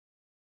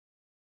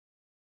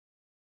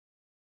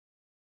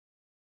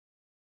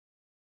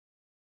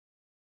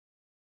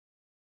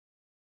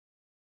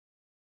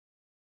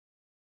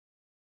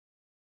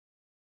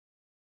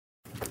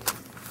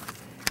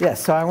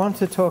Yes, so I want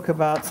to talk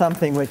about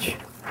something which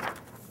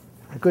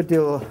a good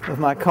deal of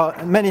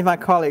many of my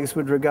colleagues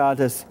would regard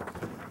as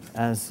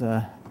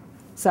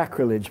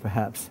sacrilege,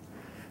 perhaps.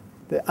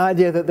 The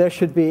idea that there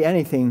should be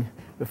anything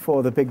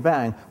before the Big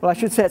Bang. Well, I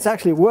should say it's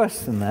actually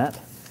worse than that,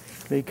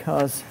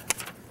 because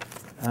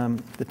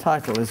the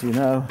title, as you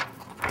know,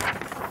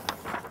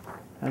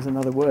 has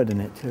another word in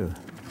it too.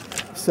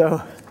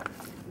 So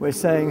we're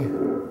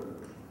saying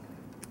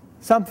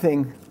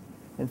something,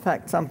 in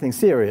fact, something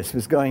serious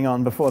was going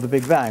on before the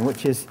Big Bang,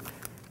 which is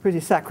pretty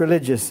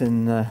sacrilegious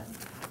in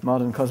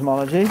modern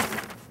cosmology.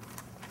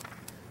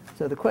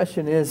 So the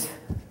question is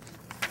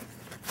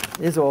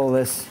all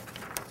this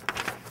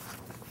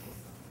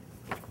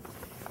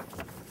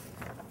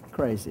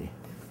crazy?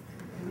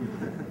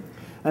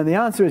 And the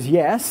answer is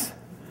yes,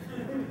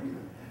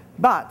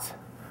 but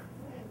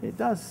it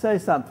does say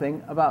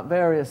something about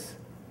various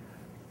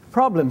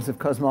problems of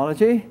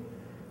cosmology.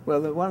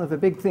 Well, one of the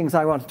big things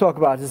I want to talk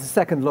about is the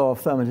second law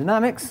of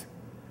thermodynamics.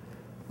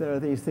 There are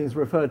these things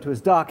referred to as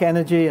dark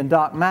energy and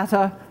dark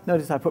matter.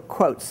 Notice I put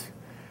quotes.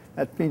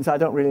 That means I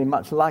don't really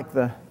much like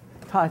the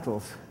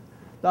titles.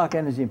 Dark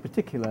energy in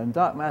particular, and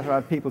dark matter,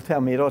 people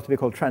tell me it ought to be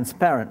called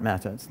transparent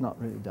matter. It's not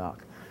really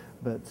dark.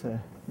 But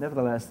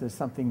nevertheless, there's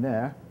something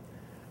there.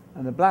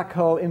 And the black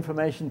hole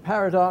information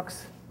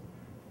paradox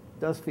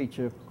does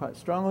feature quite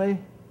strongly.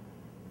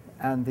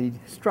 And the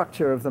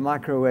structure of the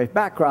microwave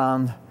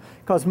background.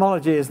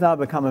 Cosmology has now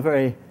become a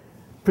very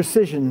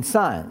precision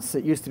science.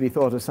 It used to be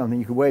thought of something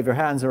you could wave your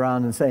hands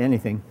around and say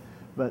anything.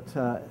 But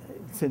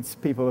since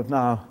people have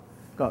now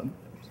got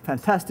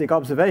fantastic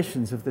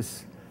observations of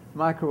this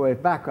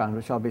microwave background,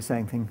 which I'll be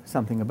saying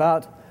something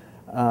about,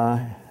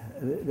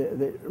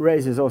 it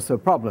raises also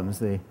problems,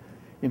 the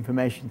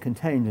information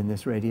contained in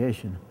this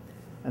radiation.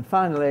 And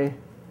finally,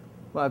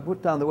 well, I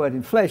put down the word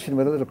inflation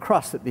with a little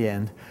cross at the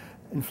end.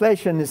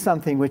 Inflation is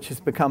something which has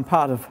become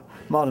part of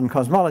modern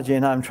cosmology,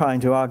 and I'm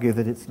trying to argue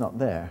that it's not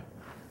there.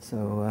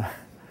 So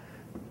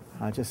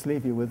I'll just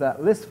leave you with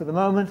that list for the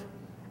moment,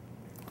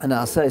 and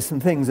I'll say some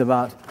things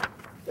about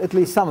at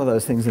least some of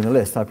those things in the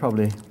list. I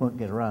probably won't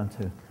get around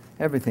to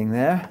everything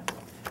there.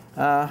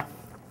 But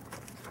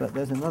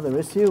there's another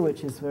issue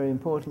which is very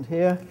important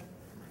here.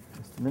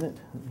 Just a minute,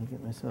 let me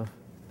get myself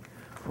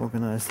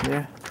organized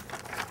here.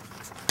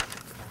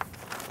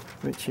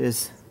 Which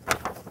is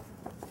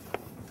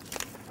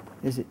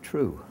it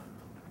true?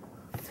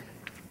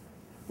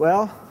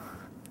 Well,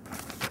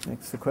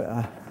 next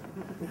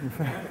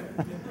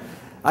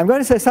I'm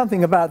going to say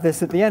something about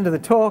this at the end of the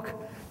talk,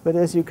 but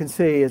as you can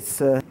see, it's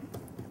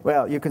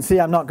well, you can see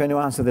I'm not going to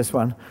answer this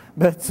one,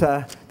 but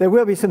there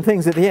will be some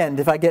things at the end,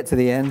 if I get to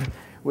the end,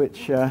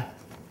 which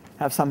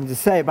have something to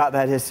say about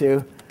that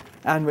issue,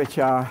 and which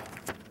are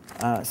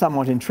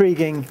somewhat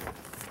intriguing,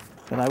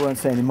 but I won't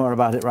say any more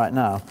about it right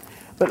now.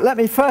 But let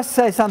me first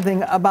say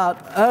something about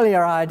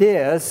earlier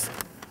ideas,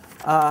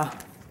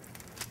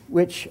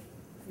 which,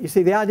 you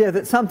see, the idea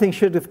that something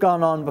should have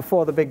gone on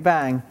before the Big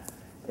Bang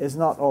is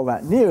not all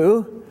that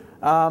new.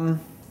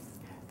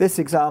 This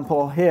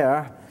example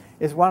here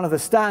is one of the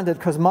standard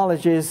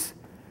cosmologies.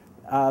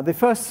 The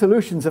first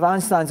solutions of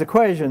Einstein's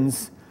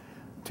equations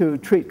to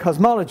treat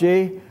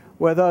cosmology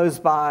were those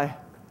by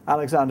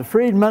Alexander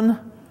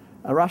Friedmann,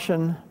 a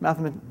Russian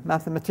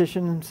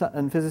mathematician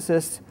and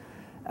physicist,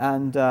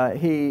 and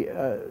he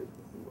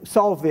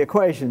solved the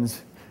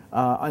equations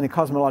in a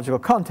cosmological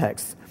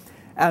context.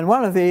 And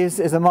one of these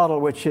is a model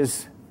which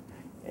is,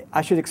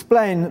 I should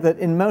explain that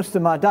in most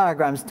of my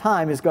diagrams,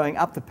 time is going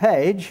up the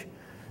page.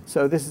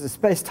 So this is a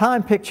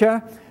space-time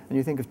picture, and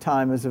you think of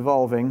time as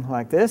evolving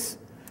like this.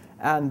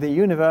 And the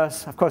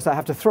universe, of course, I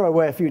have to throw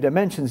away a few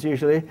dimensions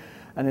usually,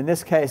 and in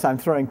this case, I'm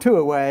throwing two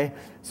away,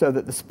 so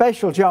that the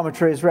spatial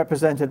geometry is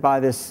represented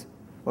by this,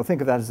 well, think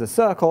of that as a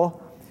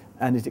circle,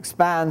 and it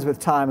expands with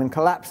time and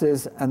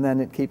collapses, and then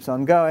it keeps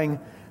on going.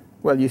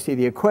 Well, you see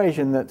the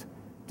equation that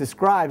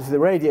describes the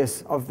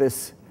radius of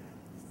this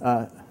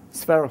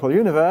spherical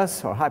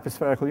universe, or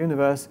hyperspherical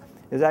universe,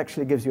 is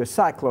actually gives you a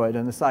cycloid,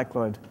 and the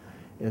cycloid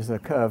is a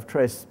curve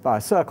traced by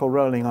a circle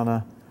rolling on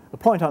a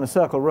point on a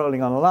circle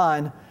rolling on a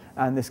line,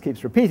 and this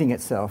keeps repeating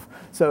itself.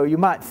 So you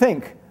might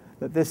think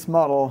that this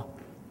model,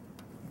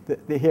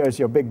 here is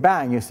your Big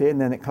Bang, you see, and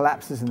then it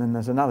collapses, and then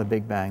there's another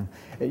Big Bang.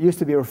 It used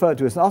to be referred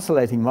to as an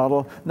oscillating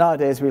model.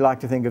 Nowadays, we like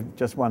to think of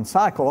just one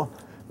cycle,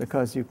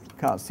 because you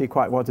can't see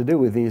quite what to do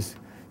with these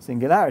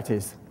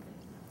singularities.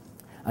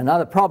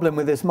 Another problem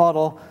with this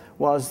model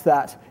was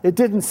that it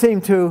didn't seem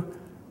to,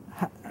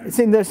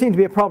 there seemed to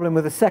be a problem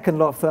with the second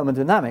law of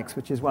thermodynamics,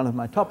 which is one of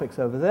my topics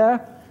over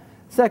there.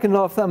 Second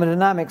law of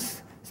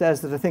thermodynamics says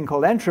that a thing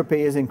called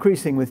entropy is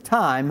increasing with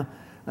time,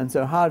 and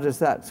so how does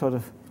that sort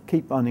of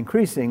keep on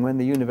increasing when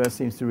the universe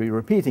seems to be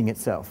repeating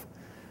itself?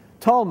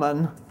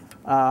 Tolman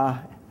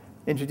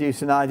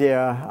introduced an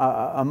idea,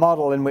 a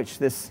model in which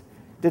this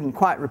didn't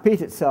quite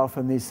repeat itself,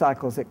 and these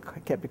cycles it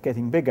kept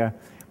getting bigger,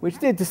 which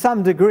did to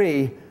some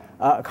degree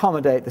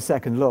accommodate the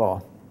second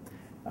law.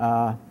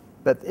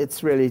 But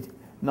it's really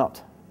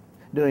not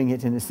doing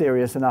it in a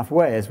serious enough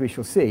way, as we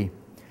shall see.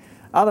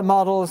 Other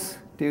models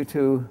due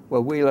to,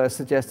 well, Wheeler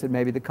suggested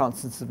maybe the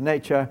constants of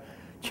nature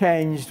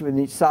changed with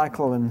each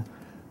cycle, and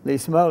Lee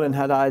Smolin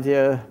had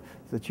idea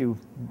that you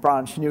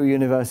branch new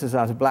universes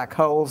out of black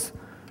holes,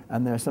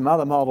 and there are some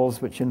other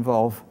models which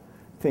involve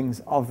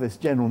things of this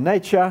general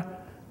nature.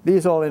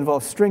 These all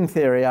involve string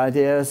theory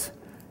ideas,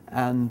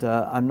 and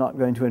I'm not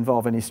going to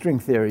involve any string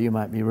theory, you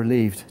might be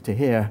relieved to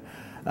hear.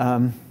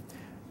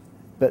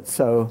 But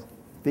so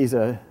these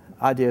are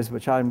ideas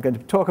which I'm going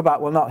to talk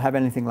about will not have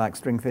anything like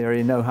string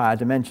theory, no higher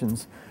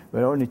dimensions.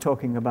 We're only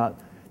talking about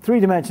 3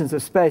 dimensions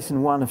of space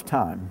and 1 of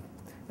time.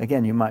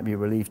 Again, you might be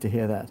relieved to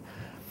hear that.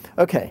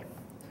 Okay,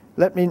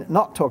 let me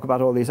not talk about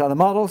all these other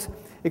models,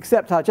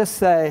 except I'll just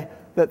say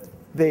that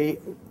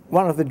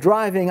one of the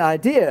driving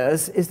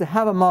ideas is to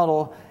have a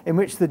model in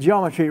which the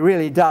geometry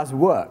really does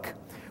work.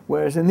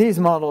 Whereas in these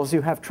models,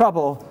 you have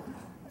trouble,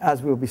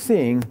 as we'll be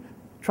seeing,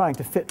 trying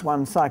to fit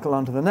one cycle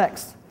onto the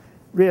next.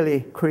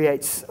 Really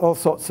creates all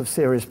sorts of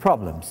serious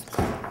problems.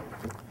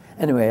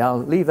 Anyway,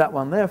 I'll leave that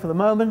one there for the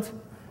moment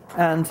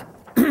and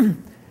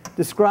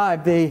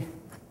describe the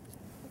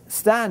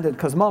standard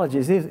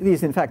cosmologies.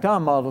 These, in fact, are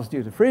models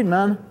due to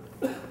Friedman.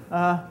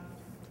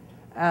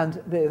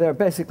 And there are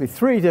basically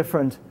 3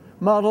 different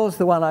models.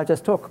 The one I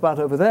just talked about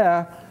over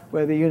there,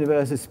 where the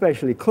universe is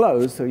spatially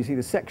closed, so you see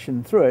the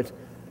section through it.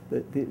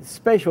 The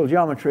spatial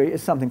geometry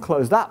is something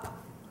closed up.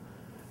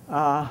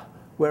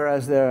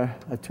 Whereas there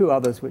are 2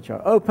 others which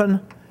are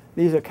open.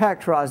 These are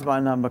characterized by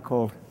a number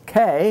called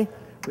k,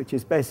 which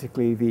is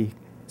basically the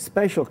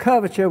spatial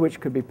curvature, which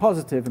could be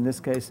positive, in this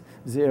case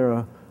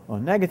 0 or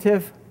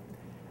negative.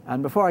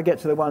 And before I get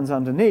to the ones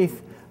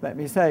underneath, let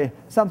me say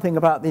something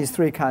about these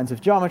 3 kinds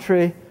of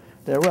geometry.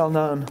 They're well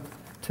known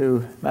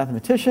to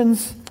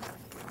mathematicians,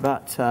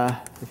 but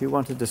if you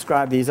want to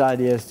describe these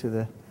ideas to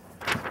the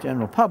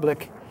general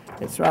public,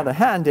 it's rather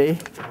handy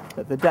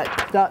that the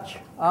Dutch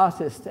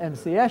artist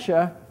M.C.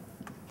 Escher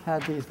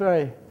had these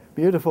very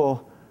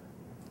beautiful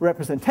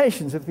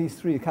representations of these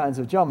 3 kinds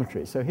of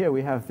geometry. So here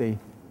we have the,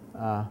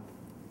 I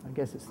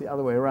guess it's the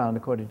other way around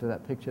according to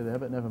that picture there,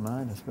 but never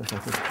mind. I suppose I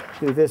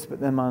could do this, but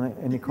then my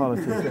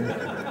inequalities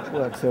didn't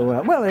work so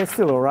well. Well, it's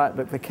still all right,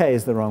 but the k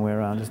is the wrong way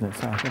around, isn't it?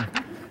 So I can,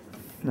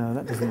 no,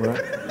 that doesn't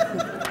work.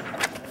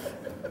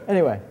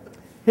 Anyway,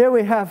 here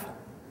we have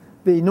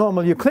the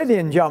normal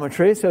Euclidean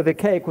geometry. So the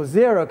k equals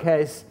 0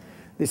 case,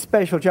 the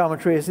spatial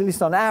geometry is at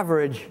least on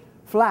average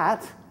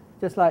flat,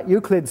 just like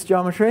Euclid's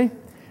geometry.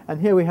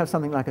 And here we have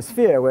something like a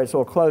sphere where it's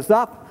all closed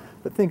up,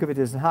 but think of it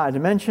as a higher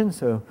dimension,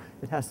 so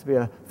it has to be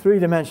a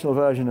 3-dimensional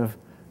version of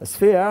a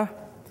sphere.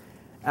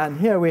 And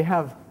here we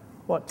have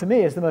what to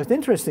me is the most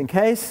interesting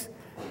case,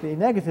 the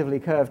negatively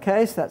curved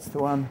case. That's the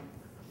one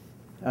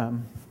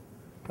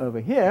over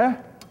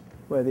here,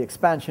 where the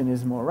expansion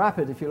is more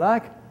rapid, if you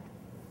like.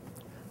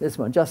 This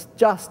one just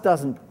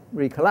doesn't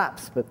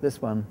recollapse, but this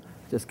one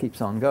just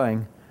keeps on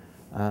going,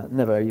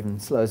 never even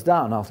slows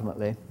down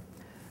ultimately.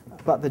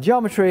 But the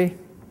geometry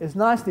is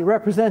nicely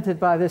represented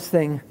by this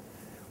thing.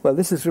 Well,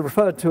 this is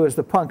referred to as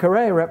the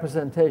Poincaré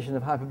representation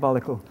of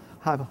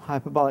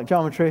hyperbolic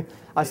geometry,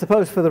 I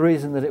suppose for the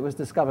reason that it was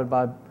discovered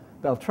by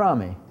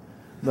Beltrami.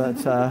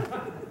 But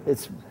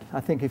I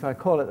think if I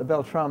call it the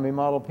Beltrami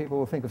model, people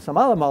will think of some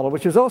other model,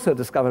 which was also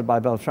discovered by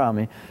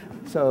Beltrami.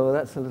 So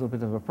that's a little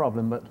bit of a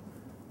problem, but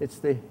it's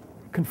the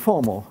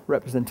conformal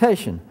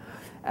representation.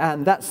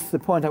 And that's the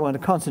point I want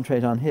to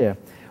concentrate on here.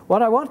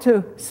 What I want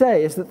to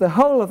say is that the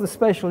whole of the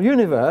spatial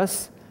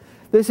universe,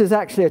 this is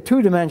actually a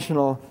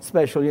 2-dimensional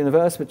spatial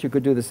universe, but you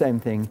could do the same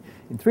thing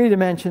in 3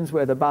 dimensions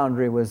where the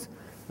boundary was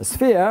a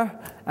sphere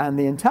and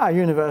the entire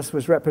universe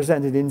was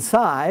represented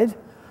inside.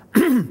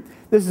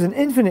 This is an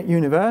infinite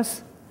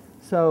universe,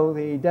 so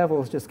the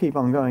devils just keep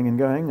on going and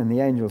going and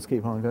the angels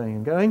keep on going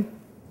and going.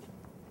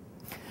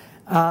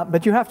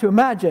 But you have to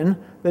imagine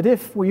that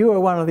if you were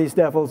one of these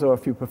devils, or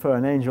if you prefer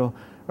an angel,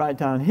 right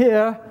down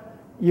here,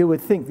 you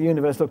would think the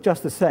universe looked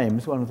just the same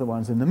as one of the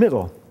ones in the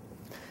middle.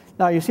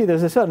 Now you see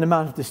there's a certain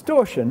amount of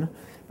distortion,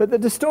 but the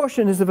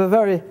distortion is of a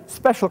very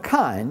special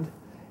kind.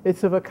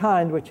 It's of a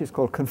kind which is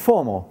called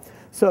conformal.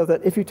 So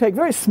that if you take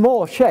very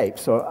small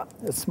shapes, or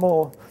the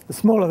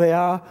smaller they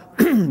are,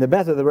 the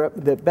better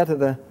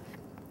the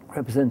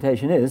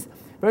representation is,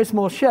 very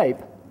small shape,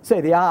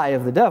 say the eye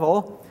of the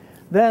devil,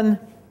 then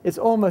it's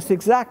almost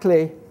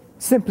exactly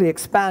simply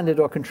expanded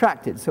or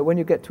contracted. So when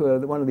you get to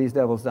one of these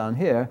devils down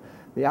here,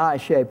 the eye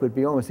shape would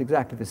be almost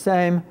exactly the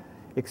same,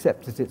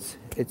 except that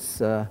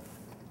it's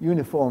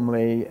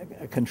uniformly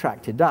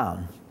contracted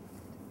down.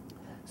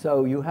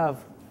 So you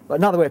have,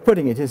 another way of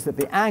putting it is that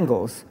the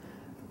angles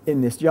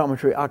in this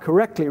geometry are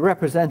correctly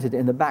represented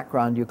in the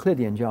background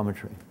Euclidean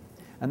geometry.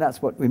 And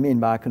that's what we mean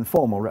by a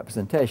conformal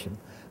representation.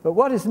 But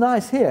what is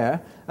nice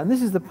here, and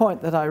this is the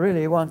point that I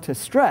really want to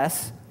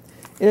stress,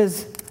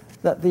 is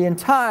that the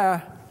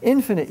entire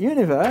infinite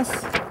universe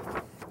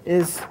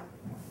is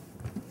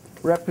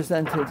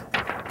represented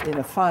in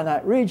a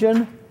finite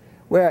region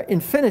where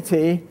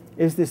infinity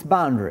is this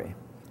boundary.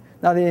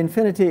 Now the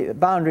infinity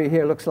boundary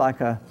here looks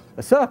like a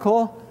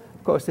circle.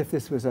 Of course, if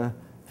this was a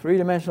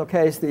 3-dimensional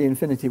case, the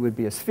infinity would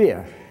be a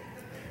sphere.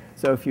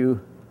 So if you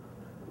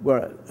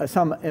were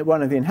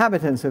one of the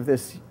inhabitants of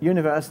this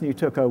universe and you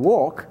took a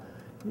walk,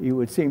 you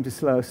would seem to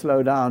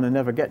slow down and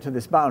never get to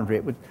this boundary.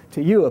 It would,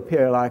 to you,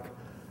 appear like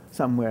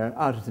somewhere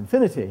out at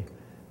infinity.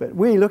 But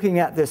we, looking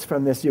at this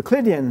from this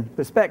Euclidean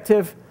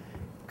perspective,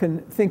 can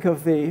think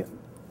of the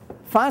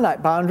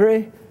finite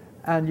boundary,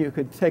 and you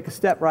could take a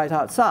step right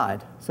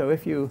outside. So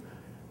if you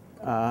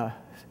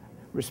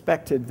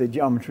respected the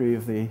geometry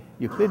of the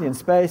Euclidean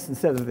space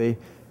instead of the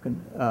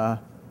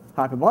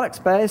hyperbolic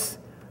space,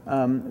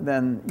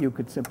 then you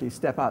could simply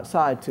step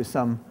outside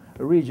to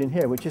a region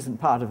here which isn't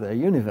part of the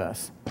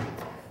universe.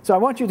 So I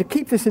want you to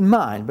keep this in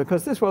mind,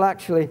 because this will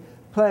actually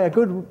play a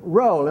good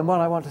role in what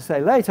I want to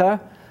say later,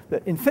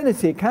 that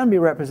infinity can be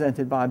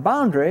represented by a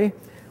boundary,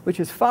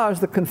 which as far as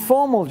the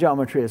conformal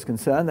geometry is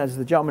concerned, that is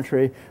the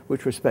geometry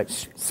which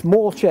respects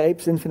small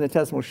shapes,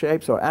 infinitesimal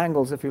shapes, or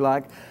angles if you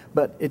like,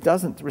 but it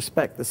doesn't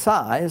respect the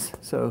size,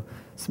 so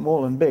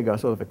small and big are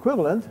sort of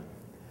equivalent.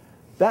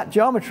 That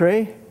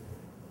geometry,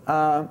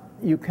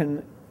 you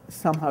can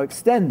somehow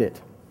extend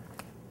it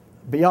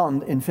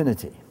beyond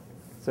infinity.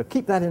 So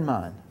keep that in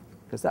mind,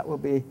 because that will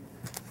be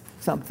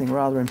something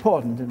rather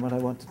important in what I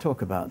want to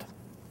talk about.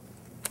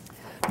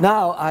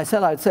 Now, I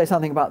said I'd say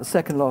something about the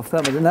second law of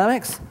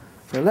thermodynamics,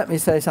 so let me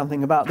say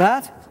something about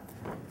that.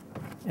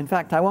 In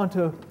fact, I want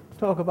to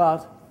talk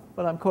about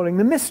what I'm calling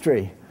the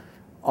mystery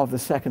of the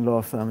second law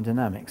of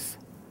thermodynamics.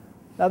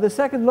 Now, the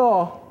second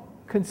law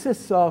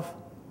consists of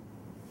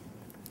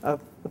a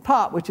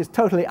part which is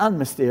totally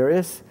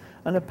unmysterious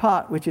and a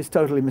part which is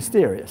totally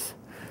mysterious.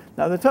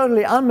 Now, the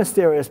totally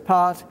unmysterious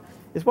part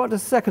is, what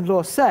does the second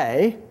law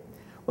say?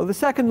 Well, the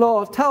second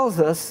law tells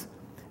us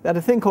that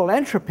a thing called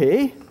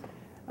entropy,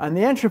 and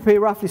the entropy,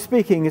 roughly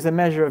speaking, is a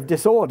measure of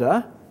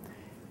disorder,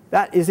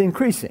 that is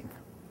increasing.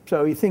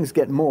 So things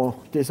get more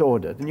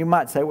disordered. And you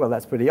might say, well,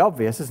 that's pretty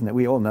obvious, isn't it?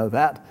 We all know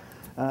that.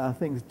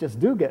 Things just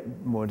do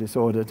get more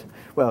disordered.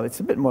 Well,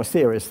 it's a bit more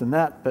serious than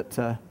that,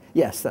 but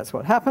yes, that's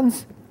what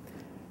happens.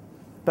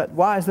 But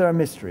why is there a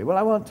mystery? Well,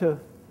 I want to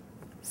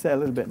say a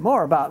little bit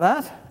more about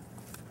that.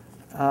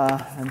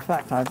 In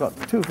fact, I've got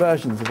two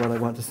versions of what I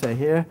want to say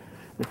here,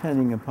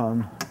 depending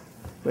upon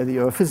whether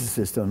you're a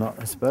physicist or not,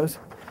 I suppose.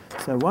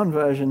 So one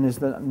version is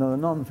the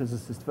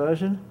non-physicist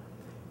version.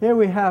 Here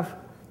we have,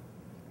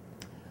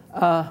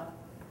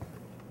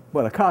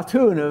 well, a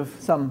cartoon of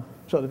some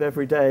sort of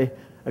everyday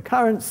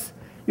occurrence.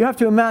 You have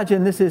to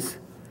imagine this is,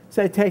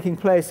 say, taking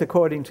place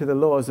according to the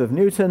laws of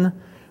Newton,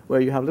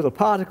 where you have little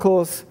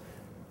particles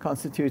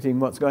constituting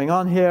what's going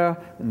on here,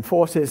 and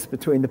forces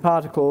between the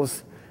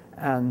particles,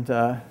 and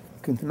you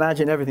can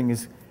imagine everything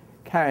is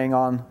carrying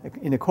on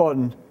in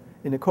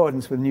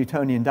accordance with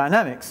Newtonian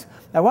dynamics.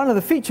 Now, one of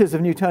the features of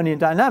Newtonian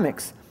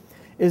dynamics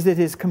is that it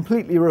is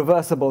completely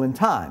reversible in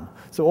time.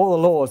 So all the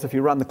laws, if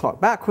you run the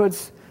clock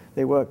backwards,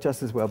 they work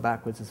just as well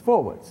backwards as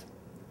forwards.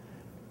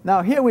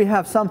 Now, here we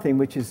have something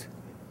which is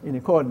in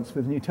accordance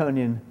with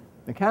Newtonian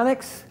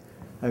mechanics.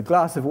 A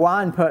glass of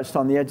wine perched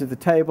on the edge of the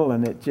table,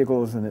 and it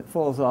jiggles and it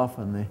falls off,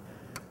 and the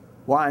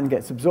wine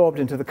gets absorbed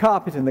into the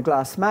carpet and the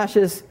glass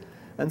smashes,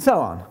 and so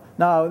on.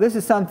 Now, this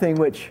is something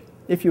which,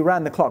 if you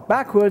ran the clock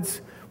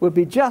backwards, would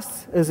be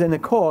just as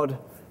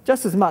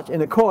much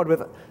in accord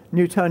with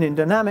Newtonian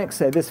dynamics,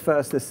 say this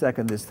first, this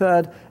second, this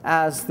third,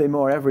 as the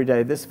more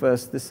everyday this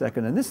first, this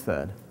second, and this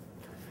third.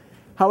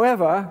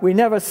 However, we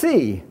never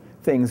see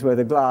things where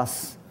the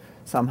glass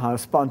somehow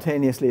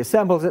spontaneously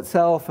assembles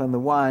itself and the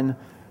wine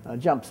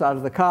jumps out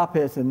of the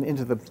carpet and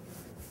into the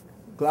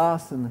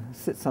glass and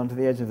sits onto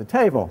the edge of the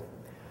table.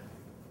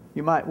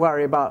 You might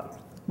worry about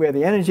where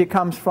the energy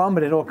comes from,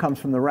 but it all comes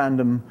from the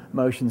random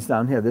motions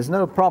down here. There's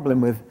no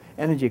problem with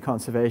energy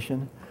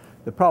conservation.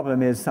 The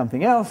problem is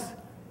something else.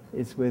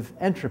 It's with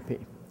entropy.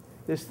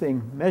 This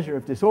thing, measure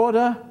of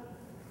disorder,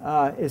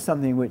 is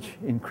something which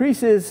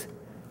increases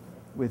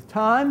with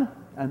time,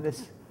 and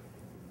this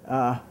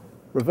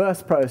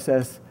reverse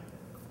process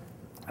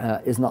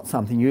is not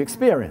something you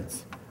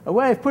experience. A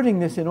way of putting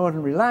this in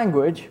ordinary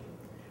language,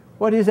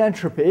 what is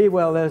entropy?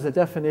 Well, there's a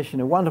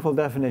definition, a wonderful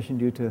definition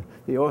due to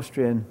the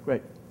Austrian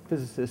great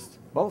physicist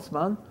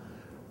Boltzmann,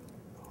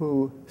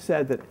 who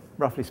said that,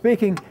 roughly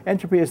speaking,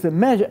 entropy is a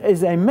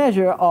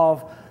measure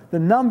of the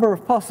number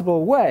of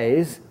possible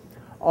ways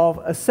of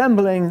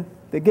assembling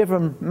the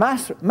given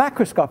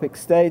macroscopic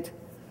state,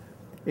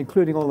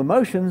 including all the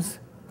motions,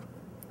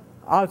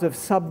 out of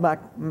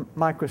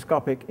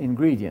submicroscopic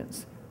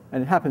ingredients.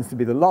 And it happens to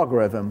be the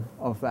logarithm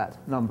of that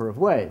number of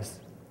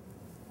ways.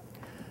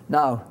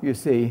 Now, you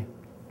see,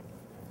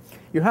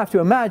 you have to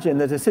imagine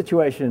that a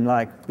situation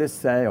like this,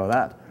 say, or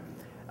that,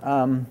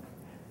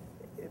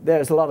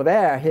 there's a lot of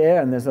air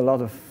here and there's a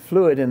lot of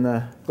fluid in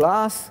the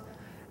glass.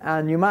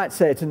 And you might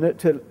say,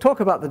 to talk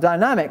about the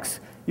dynamics,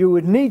 you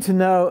would need to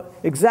know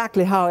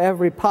exactly how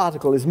every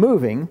particle is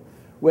moving,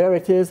 where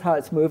it is, how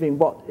it's moving,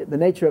 what the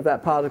nature of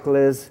that particle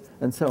is,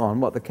 and so on,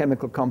 what the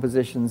chemical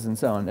compositions and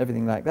so on,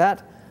 everything like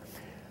that.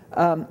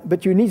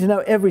 But you need to know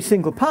every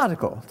single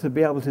particle to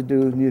be able to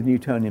do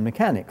Newtonian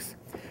mechanics.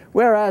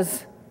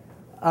 Whereas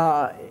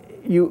all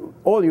you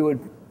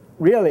would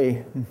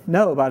really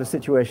know about a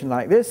situation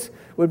like this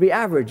would be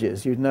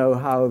averages. You'd know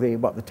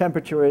what the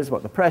temperature is,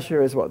 what the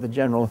pressure is, what the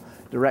general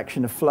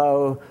direction of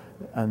flow,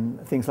 and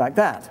things like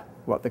that,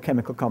 what the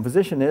chemical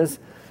composition is,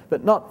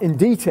 but not in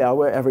detail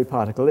where every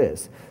particle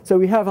is. So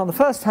we have on the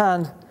first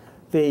hand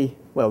the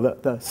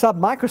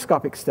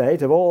submicroscopic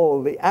state of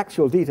all the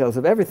actual details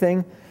of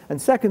everything, and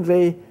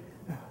secondly,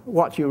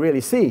 what you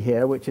really see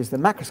here, which is the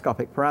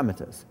macroscopic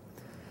parameters.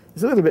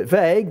 It's a little bit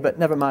vague, but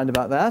never mind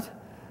about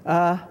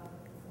that.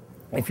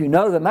 If you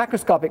know the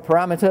macroscopic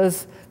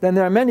parameters, then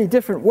there are many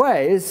different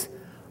ways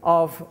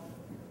of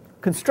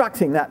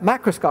constructing that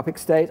macroscopic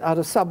state out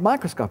of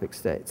submicroscopic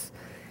states.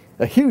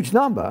 A huge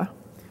number.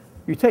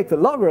 You take the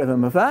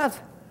logarithm of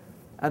that,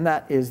 and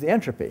that is the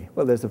entropy.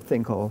 Well, there's a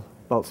thing called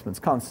Boltzmann's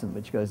constant,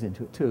 which goes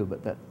into it too,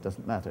 but that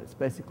doesn't matter. It's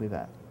basically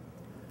that.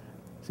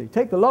 So you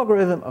take the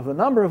logarithm of the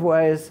number of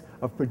ways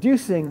of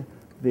producing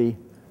the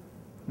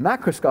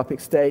macroscopic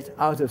state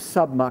out of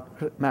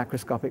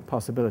submacroscopic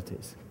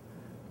possibilities.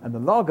 And the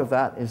log of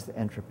that is the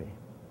entropy.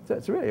 So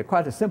it's really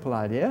quite a simple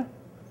idea.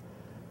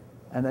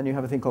 And then you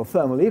have a thing called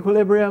thermal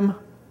equilibrium,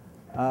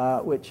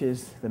 which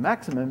is the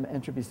maximum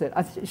entropy state.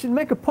 I should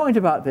make a point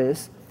about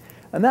this,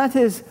 and that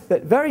is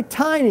that very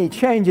tiny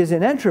changes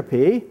in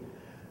entropy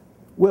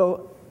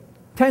will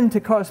tend to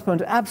correspond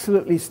to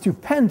absolutely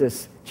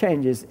stupendous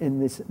changes in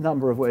this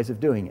number of ways of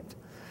doing it.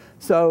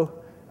 So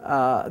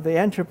the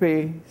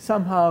entropy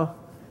somehow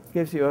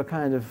gives you a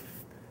kind of,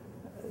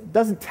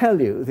 doesn't tell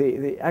you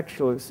the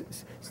actual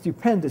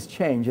stupendous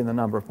change in the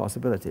number of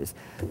possibilities.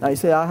 Now you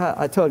see,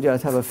 I told you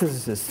I'd have a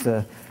physicist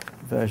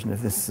version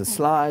of this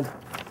slide,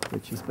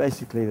 which is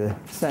basically the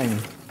same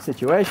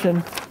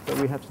situation, but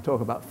we have to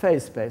talk about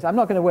phase space. I'm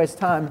not going to waste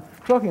time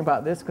talking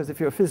about this, because if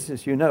you're a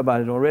physicist, you know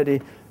about it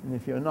already, and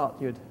if you're not,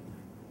 it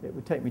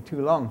would take me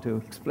too long to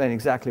explain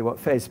exactly what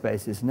phase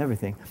space is and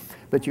everything.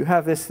 But you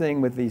have this thing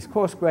with these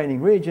coarse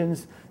graining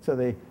regions, so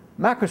the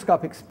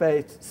macroscopic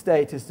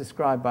state is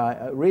described by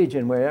a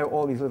region where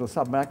all these little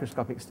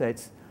submacroscopic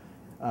states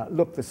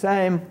look the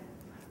same,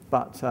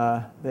 but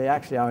they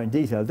actually are in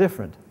detail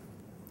different.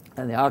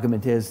 And the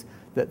argument is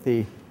that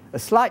a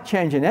slight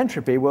change in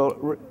entropy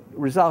will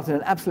result in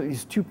an absolutely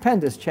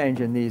stupendous change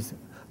in these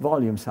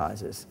volume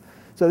sizes.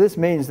 So this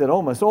means that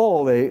almost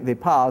all the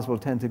paths will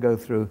tend to go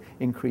through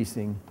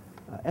increasing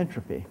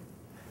entropy.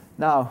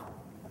 Now,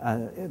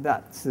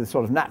 that's the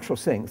sort of natural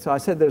thing. So I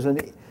said there's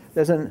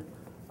an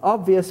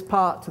obvious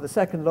part to the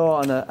second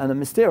law and a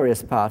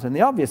mysterious part. And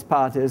the obvious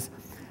part is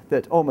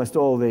that almost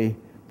all the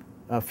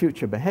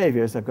future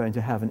behaviors are going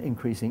to have an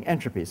increasing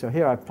entropy. So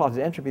here I've plotted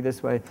entropy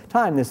this way,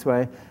 time this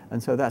way,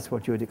 and so that's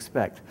what you would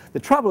expect. The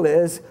trouble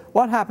is,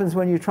 what happens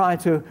when you try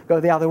to go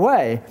the other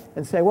way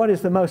and say, what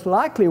is the most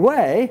likely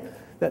way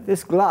that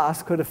this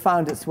glass could have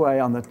found its way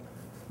on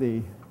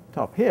the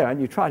top here?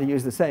 And you try to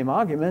use the same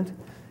argument,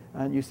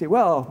 and you see,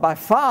 well, by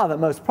far the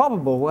most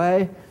probable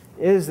way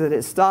is that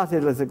it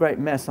started as a great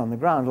mess on the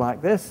ground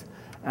like this,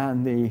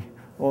 and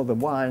all the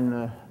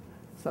wine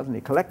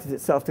suddenly collected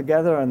itself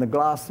together, and the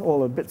glass,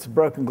 all the bits of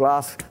broken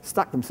glass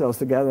stuck themselves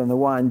together, and the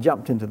wine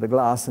jumped into the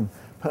glass and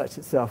perched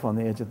itself on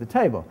the edge of the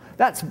table.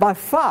 That's by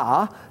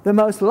far the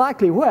most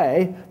likely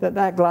way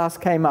that glass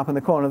came up in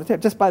the corner of the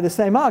table, just by the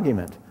same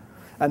argument.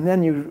 And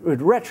then you would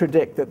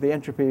retrodict that the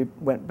entropy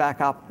went back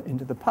up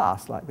into the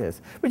past like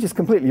this, which is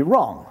completely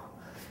wrong.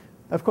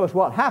 Of course,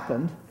 what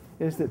happened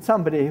is that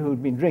somebody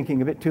who'd been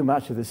drinking a bit too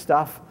much of this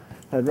stuff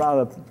had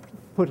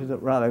put it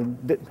rather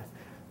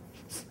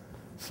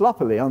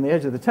sloppily on the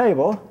edge of the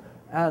table,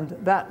 and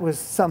that was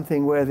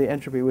something where the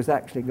entropy was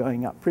actually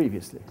going up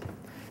previously.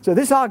 So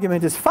this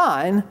argument is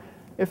fine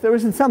if there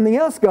isn't something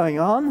else going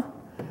on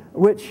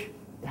which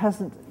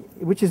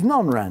is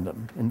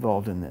non-random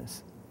involved in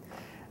this.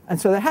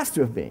 And so there has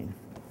to have been.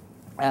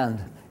 And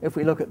if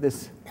we look at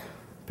this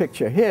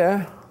picture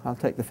here, I'll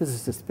take the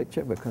physicist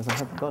picture because I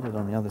haven't got it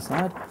on the other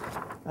side.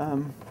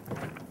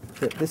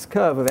 This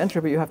curve of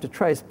entropy you have to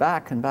trace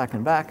back and back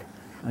and back,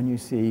 and you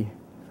see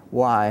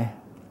why.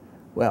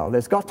 Well,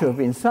 there's got to have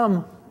been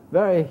some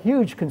very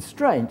huge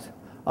constraint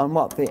on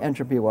what the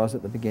entropy was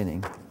at the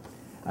beginning.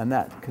 And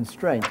that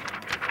constraint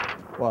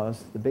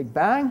was the Big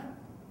Bang,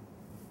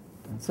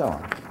 and so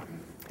on.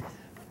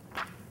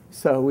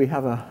 So we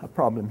have a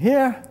problem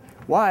here.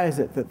 Why is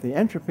it that the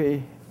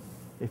entropy,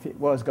 if it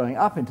was going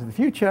up into the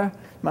future,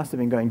 must have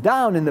been going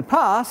down in the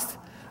past,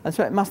 and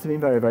so it must have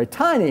been very, very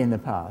tiny in the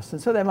past.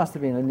 And so there must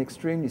have been an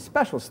extremely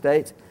special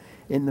state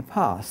in the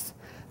past.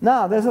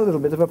 Now, there's a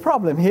little bit of a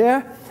problem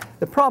here.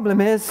 The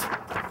problem is,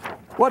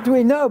 what do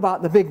we know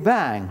about the Big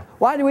Bang?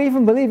 Why do we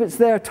even believe it's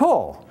there at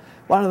all?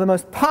 One of the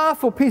most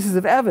powerful pieces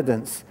of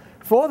evidence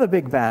for the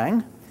Big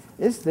Bang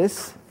is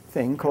this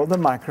thing called the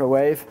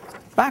microwave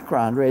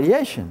background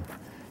radiation.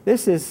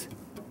 This is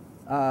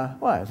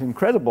it's an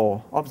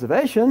incredible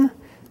observation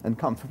and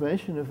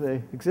confirmation of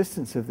the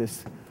existence of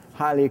this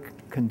highly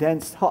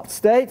condensed hot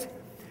state,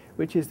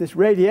 which is this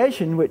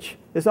radiation which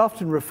is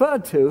often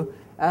referred to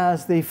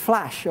as the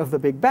flash of the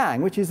Big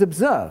Bang, which is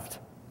observed.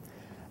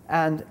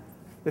 And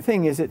the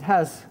thing is, it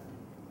has,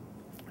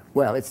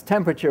 well, its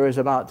temperature is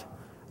about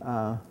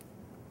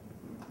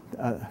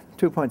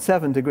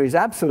 2.7 degrees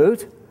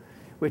absolute,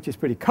 which is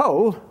pretty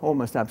cold,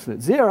 almost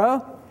absolute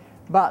zero,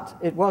 but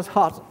it was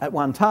hot at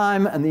one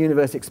time, and the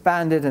universe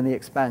expanded, and the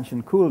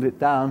expansion cooled it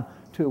down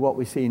to what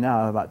we see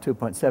now, about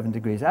 2.7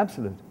 degrees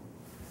absolute.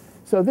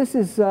 So this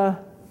is,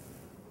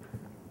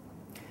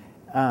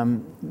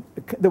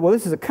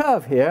 this is a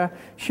curve here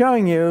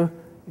showing you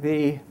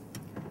the,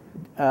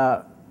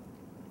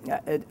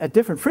 at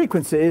different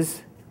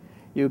frequencies,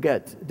 you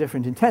get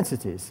different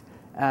intensities.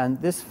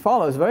 And this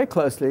follows very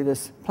closely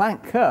this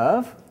Planck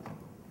curve.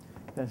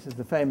 This is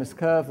the famous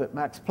curve that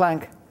Max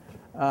Planck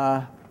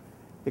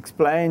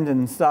explained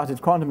and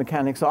started quantum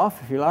mechanics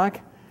off, if you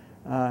like.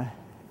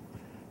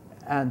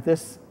 And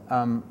this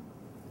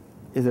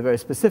is a very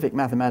specific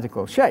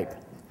mathematical shape.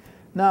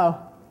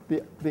 Now,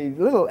 the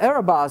little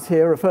error bars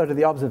here refer to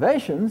the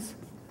observations,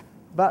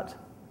 but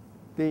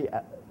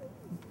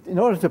in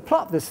order to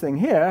plot this thing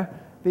here,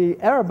 the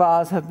error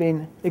bars have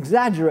been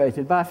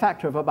exaggerated by a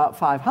factor of about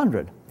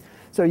 500.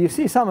 So you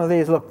see some of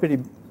these look pretty,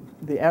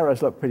 the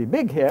errors look pretty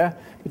big here,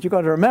 but you've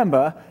got to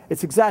remember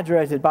it's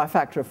exaggerated by a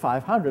factor of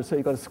 500, so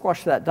you've got to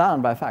squash that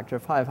down by a factor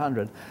of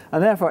 500.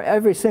 And therefore,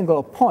 every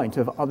single point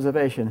of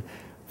observation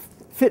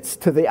fits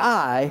to the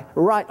eye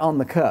right on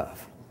the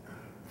curve.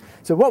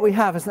 So what we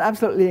have is an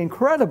absolutely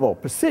incredible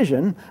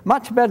precision,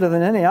 much better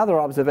than any other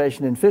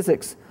observation in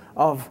physics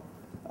of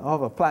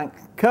a Planck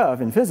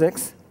curve in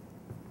physics,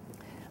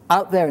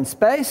 out there in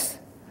space.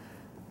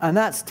 And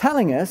that's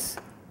telling us,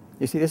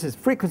 you see, this is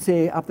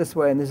frequency up this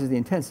way, and this is the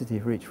intensity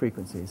for each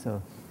frequency.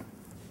 So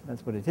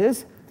that's what it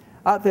is.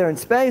 Out there in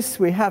space,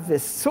 we have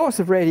this source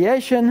of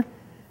radiation,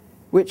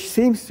 which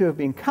seems to have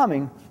been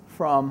coming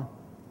from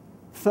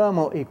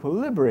thermal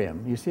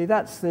equilibrium. You see,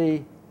 that's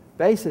the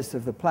basis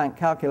of the Planck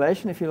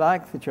calculation, if you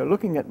like, that you're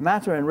looking at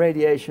matter and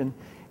radiation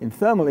in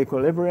thermal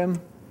equilibrium.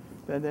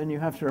 But then you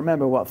have to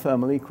remember what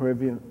thermal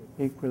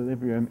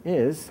equilibrium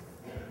is.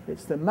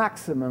 It's the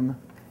maximum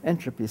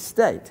entropy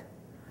state.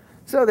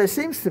 So there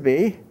seems to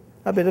be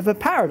a bit of a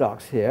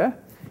paradox here.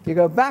 You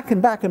go back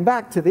and back and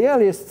back to the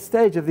earliest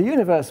stage of the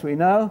universe we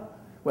know.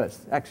 Well,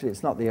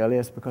 it's not the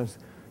earliest, because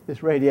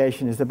this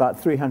radiation is about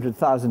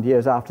 300,000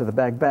 years after the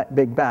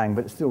Big Bang,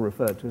 but it's still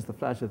referred to as the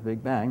flash of the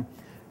Big Bang.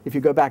 If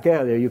you go back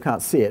earlier, you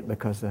can't see it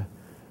because the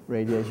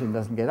radiation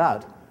doesn't get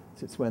out.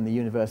 It's when the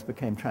universe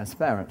became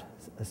transparent,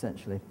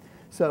 essentially.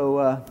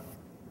 So,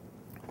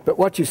 but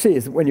what you see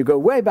is that when you go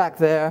way back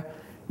there,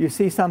 you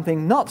see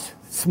something not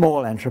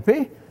small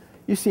entropy.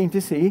 You seem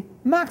to see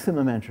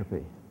maximum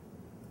entropy.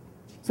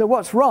 So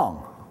what's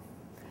wrong?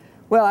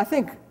 Well, I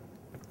think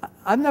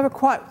I've never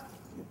quite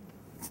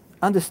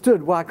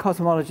understood why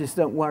cosmologists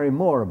don't worry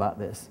more about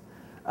this.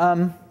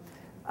 And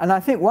I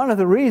think one of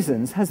the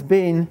reasons has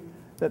been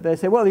that they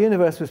say, well, the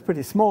universe was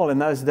pretty small in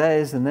those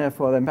days, and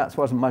therefore there perhaps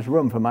wasn't much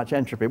room for much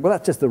entropy. Well,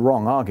 that's just the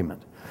wrong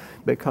argument,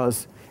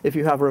 because if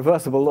you have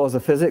reversible laws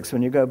of physics,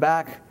 when you go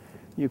back,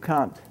 you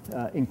can't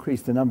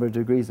increase the number of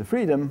degrees of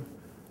freedom.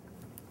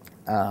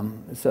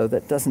 So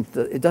that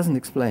it doesn't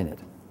explain it.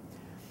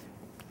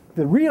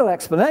 The real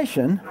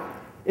explanation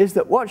is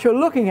that what you're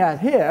looking at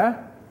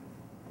here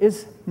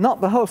is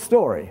not the whole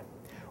story.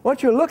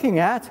 What you're looking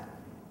at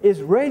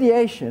is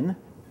radiation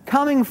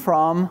coming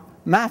from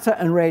matter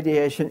and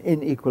radiation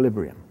in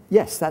equilibrium.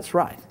 Yes, that's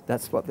right.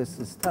 That's what this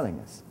is telling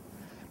us.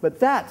 But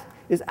that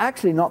is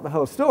actually not the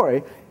whole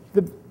story.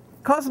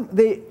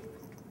 The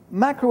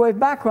microwave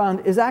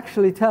background is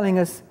actually telling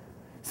us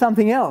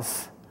something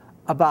else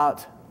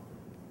about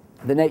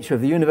the nature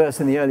of the universe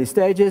in the early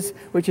stages,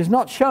 which is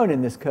not shown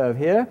in this curve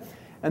here.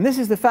 And this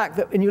is the fact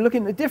that when you look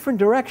in the different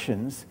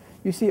directions,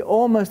 you see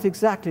almost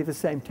exactly the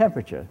same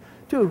temperature,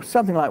 to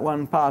something like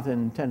 1 part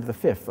in 10 to the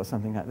 5th or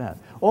something like that.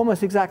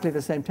 Almost exactly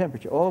the same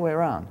temperature all the way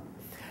around.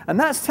 And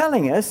that's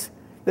telling us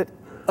that,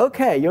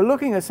 okay, you're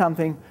looking at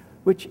something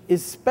which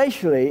is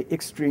spatially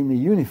extremely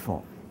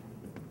uniform.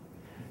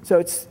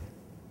 So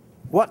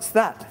what's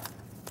that?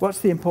 What's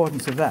the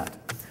importance of that?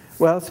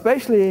 Well,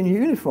 spatially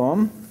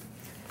uniform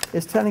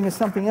is telling us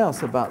something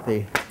else about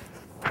the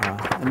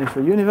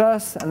initial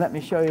universe. And let me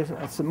show you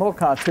some more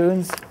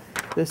cartoons.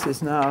 This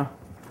is now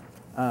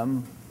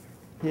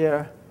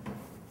here.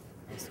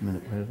 Just a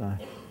minute, where did I?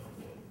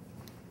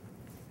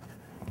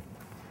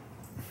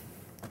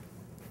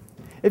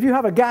 If you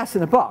have a gas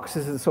in a box,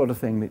 this is the sort of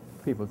thing that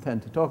people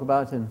tend to talk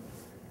about in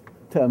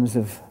terms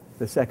of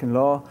the second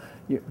law.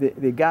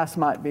 The gas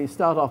might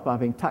start off by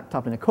being tucked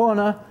up in a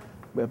corner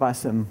by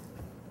some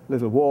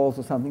little walls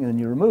or something, and then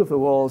you remove the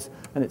walls,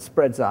 and it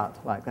spreads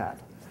out like that.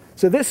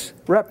 So this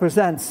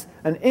represents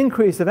an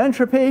increase of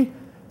entropy.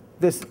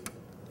 This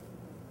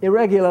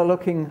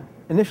irregular-looking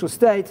initial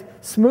state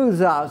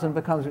smooths out and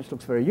becomes, which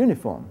looks very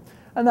uniform.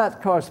 And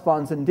that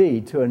corresponds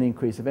indeed to an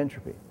increase of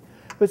entropy.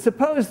 But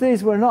suppose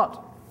these were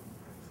not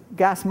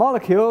gas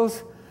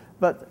molecules,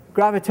 but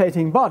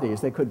gravitating bodies.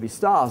 They could be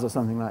stars or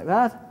something like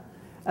that.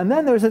 And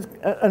then there's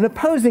an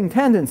opposing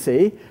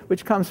tendency,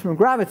 which comes from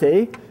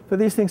gravity, for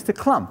these things to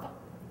clump.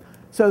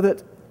 So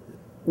that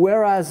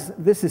whereas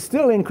this is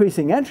still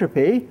increasing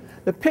entropy,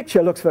 the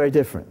picture looks very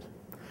different.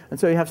 And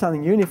so you have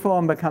something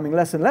uniform becoming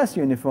less and less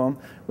uniform,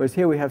 whereas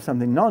here we have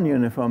something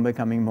non-uniform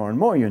becoming more and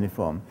more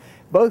uniform.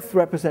 Both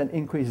represent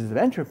increases of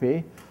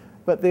entropy,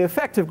 but the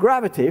effect of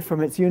gravity,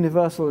 from its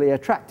universally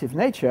attractive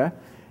nature,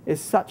 is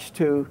such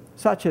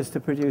as to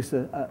produce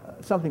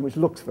something which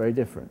looks very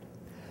different.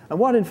 And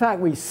what, in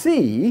fact, we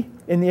see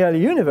in the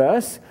early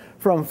universe,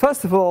 from,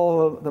 first of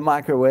all, the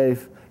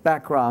microwave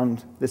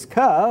background, this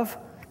curve,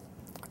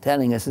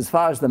 telling us as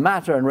far as the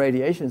matter and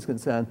radiation is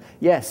concerned,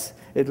 yes,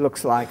 it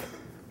looks like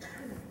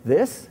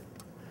this.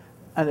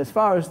 And as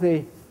far as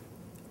the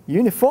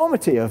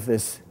uniformity of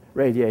this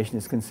radiation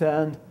is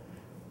concerned,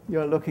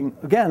 you're looking,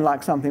 again,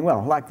 like something,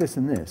 well, like this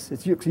and this.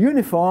 It looks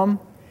uniform.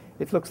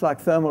 It looks like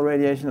thermal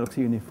radiation. It looks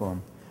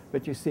uniform.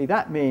 But you see,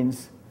 that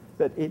means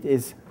that it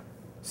is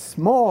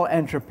small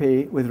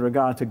entropy with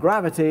regard to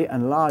gravity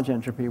and large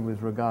entropy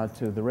with regard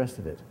to the rest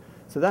of it.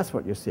 So that's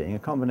what you're seeing, a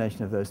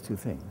combination of those two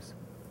things.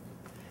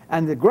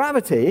 And the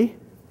gravity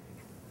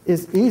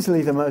is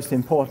easily the most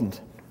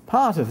important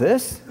part of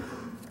this,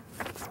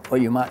 or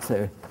you might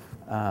say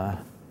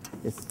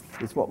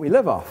it's what we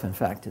live off, in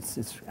fact.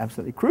 It's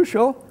absolutely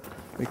crucial,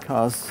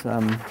 because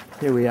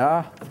here we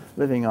are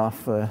living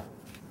off, well,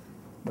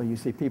 you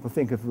see people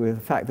think of the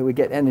fact that we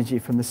get energy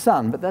from the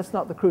sun, but that's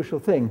not the crucial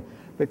thing,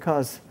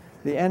 because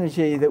the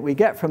energy that we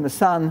get from the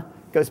sun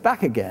goes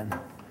back again.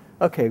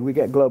 Okay, we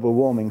get global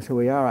warming, so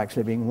we are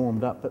actually being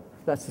warmed up, but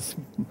that's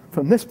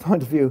from this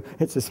point of view,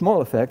 it's a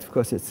small effect. Of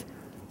course, it's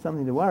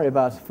something to worry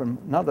about from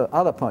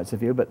other points of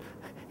view, but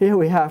here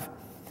we have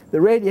the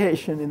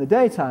radiation in the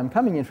daytime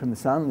coming in from the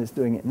sun. It's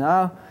doing it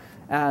now,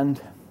 and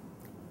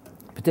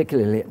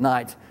particularly at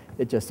night,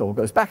 it just all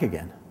goes back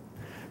again.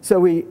 So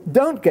we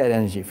don't get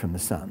energy from the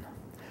sun.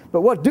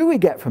 But what do we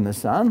get from the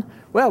sun?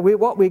 Well,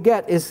 what we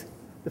get is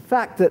the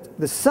fact that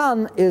the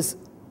sun is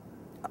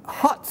a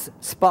hot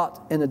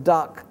spot in a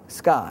dark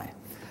sky.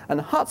 And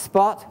a hot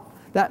spot,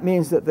 that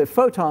means that the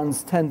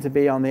photons tend to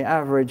be, on the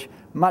average,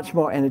 much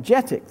more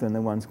energetic than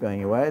the ones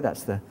going away.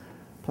 That's the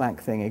Planck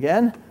thing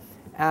again.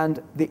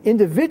 And the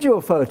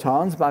individual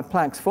photons, by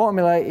Planck's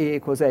formula, E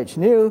equals h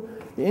nu,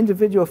 the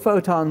individual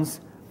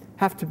photons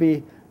have to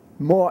be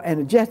more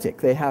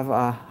energetic. They have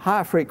a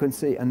higher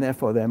frequency, and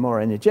therefore they're more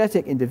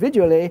energetic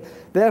individually.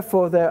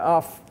 Therefore, there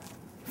are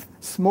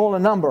smaller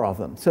number of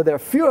them. So there are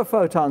fewer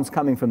photons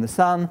coming from the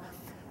sun,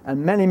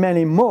 and many,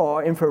 many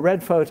more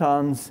infrared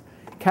photons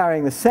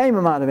carrying the same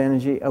amount of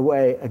energy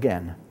away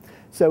again.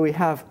 So we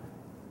have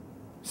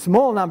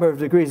small number of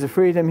degrees of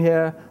freedom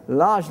here,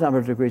 large number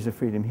of degrees of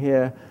freedom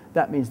here.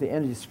 That means the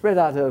energy is spread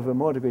out over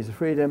more degrees of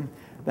freedom.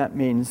 That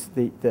means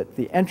that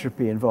the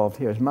entropy involved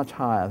here is much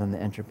higher than the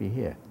entropy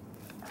here.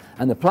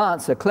 And the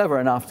plants are clever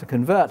enough to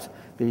convert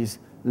these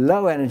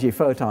low energy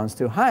photons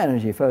to high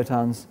energy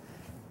photons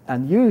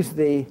and use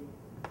the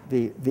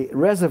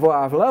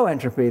reservoir of low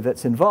entropy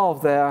that's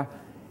involved there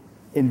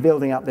in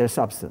building up their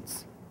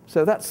substance.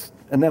 So that's,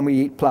 and then we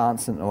eat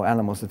plants, or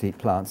animals that eat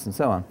plants, and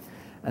so on.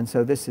 And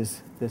so this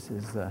is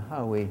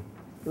how we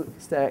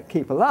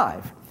keep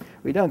alive.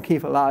 We don't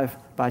keep alive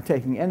by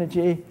taking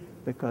energy,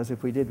 because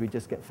if we did, we'd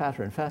just get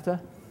fatter and fatter.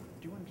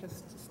 Do you want to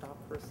just stop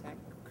for a sec?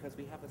 Because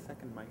we have a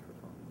second microphone.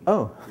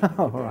 Oh,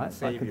 all right.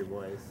 Save your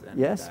voice. And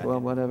yes, well,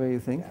 whatever you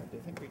think. Yeah, do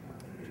you think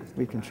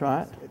we can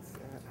try it. It's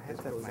a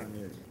headset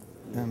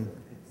mic.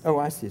 Oh,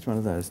 I see. It's one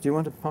of those. Do you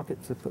want a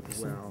pocket to put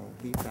this in? Well,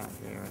 leave that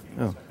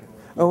there.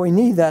 Oh, we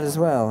need that as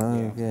well.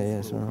 Oh, yeah,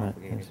 yes, all right.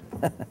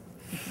 Yes.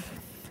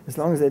 As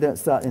long as they don't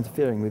start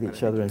interfering with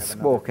each other and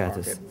squawk at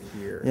us.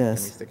 Here.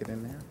 Yes. Can we stick it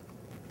in there?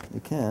 You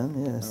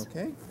can, yes.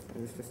 Okay.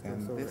 And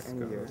this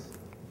goes,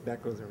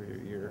 that goes over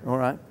your ear. All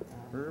right.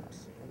 Oops.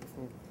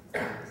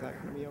 Is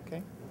that going to be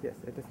okay? Yes,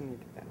 it doesn't need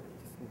that. It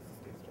just needs to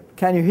stay straight.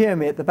 Can you hear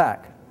me at the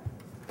back?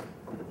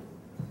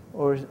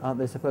 Or aren't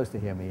they supposed to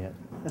hear me yet?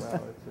 Well,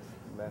 let's just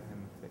let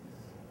him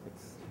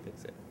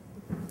fix it.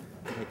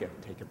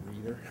 Take a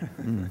breather.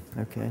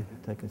 Okay,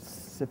 take a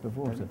sip of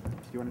water. Do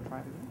you want to try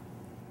it again?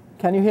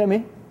 Can you hear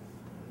me?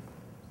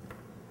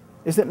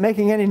 Is it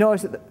making any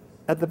noise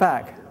at the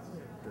back?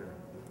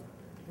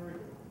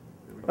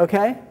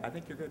 Okay? I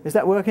think you're good. Is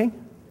that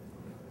working?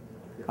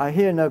 I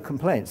hear no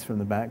complaints from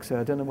the back, so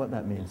I don't know what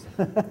that means.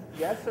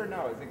 Yes or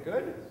no? Is it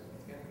good?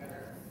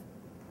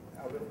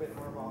 A little bit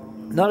more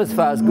volume. Not as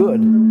far as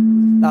good.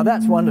 Now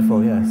that's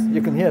wonderful, yes.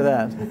 You can hear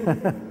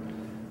that.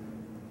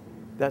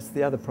 That's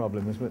the other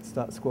problem, is when it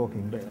starts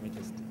squawking. Here, let me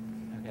just,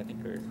 okay, I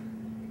think we're...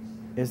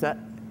 Is that,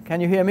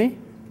 can you hear me?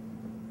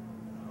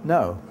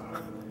 No.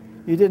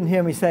 You didn't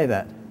hear me say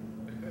that.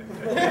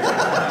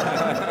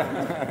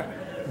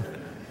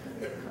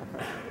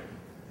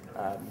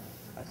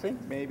 I think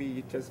maybe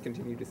you just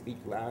continue to speak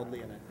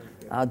loudly, and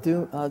I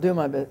think... I'll do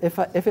my best.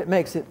 If it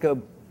makes it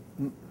go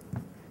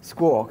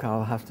squawk,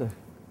 I'll have to,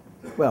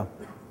 well,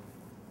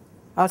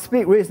 I'll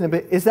speak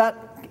reasonably. Is that,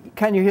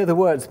 can you hear the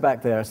words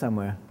back there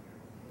somewhere?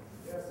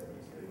 Yes,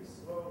 if you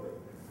speak slowly.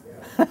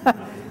 Yeah.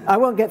 I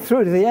won't get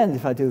through to the end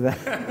if I do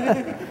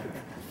that.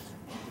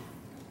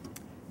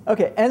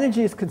 Okay,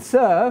 energy is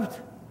conserved,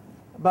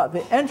 but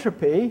the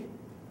entropy,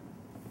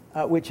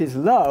 which is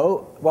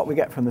low, what we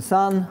get from the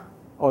sun,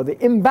 or the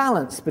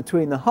imbalance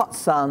between the hot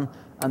sun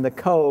and the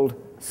cold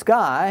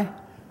sky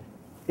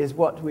is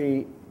what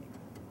we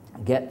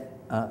get,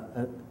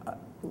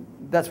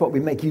 that's what we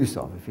make use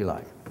of, if you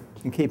like,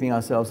 in keeping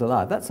ourselves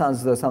alive. That sounds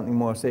as though something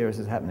more serious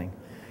is happening.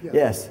 Yeah.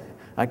 Yes,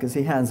 I can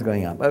see hands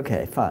going up.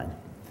 Okay, fine.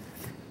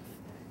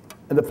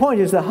 And the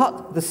point is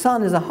the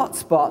sun is a hot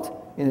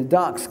spot in a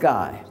dark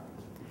sky.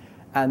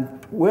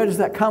 And where does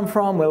that come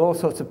from? Well, all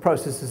sorts of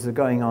processes are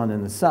going on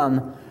in the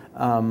sun,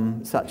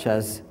 such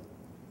as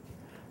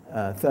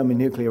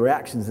thermonuclear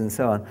reactions and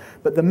so on.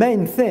 But the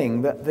main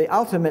thing, the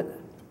ultimate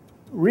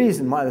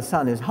reason why the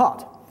sun is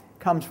hot,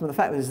 comes from the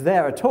fact that it's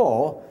there at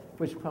all,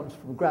 which comes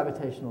from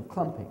gravitational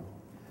clumping.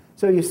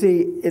 So you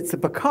see, it's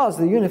because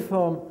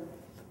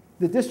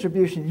the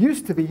distribution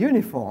used to be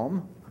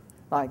uniform,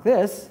 like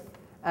this,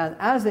 and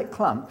as it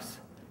clumps,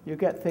 you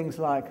get things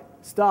like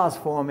stars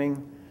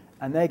forming,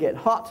 and they get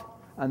hot,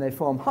 and they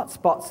form hot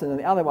spots in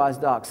an otherwise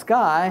dark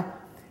sky,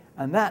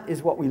 and that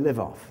is what we live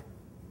off.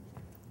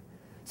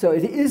 So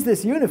it is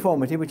this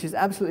uniformity which is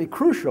absolutely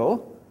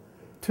crucial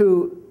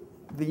to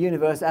the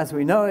universe as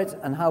we know it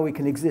and how we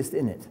can exist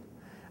in it,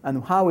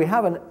 and how we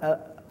have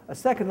a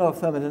second law of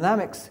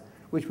thermodynamics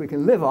which we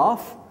can live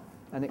off,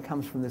 and it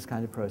comes from this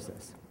kind of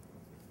process.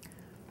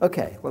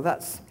 Okay, well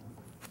that's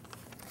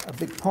a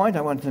big point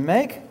I wanted to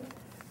make.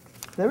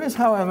 There is,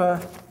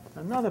 however,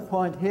 another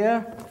point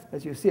here,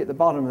 as you see at the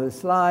bottom of the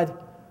slide.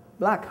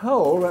 Black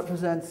hole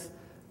represents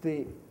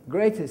the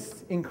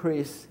greatest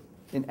increase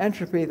in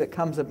entropy that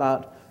comes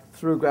about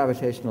through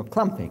gravitational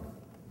clumping.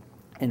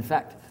 In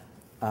fact,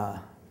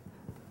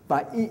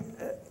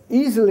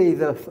 easily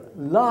the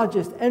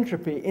largest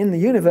entropy in the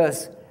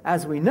universe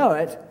as we know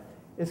it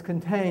is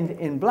contained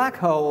in black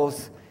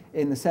holes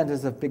in the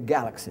centers of big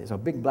galaxies, or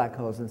big black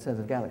holes in the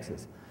centers of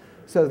galaxies.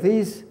 So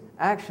these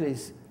actually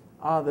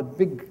are the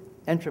big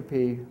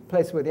entropy,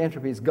 place where the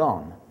entropy is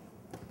gone.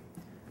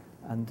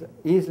 And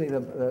easily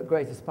the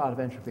greatest part of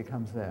entropy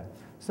comes there.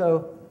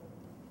 So,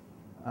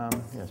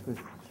 yes,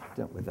 we've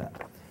dealt with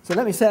that. So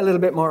let me say a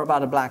little bit more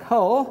about a black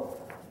hole.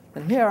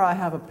 And here I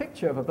have a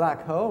picture of a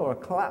black hole, or a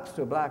collapse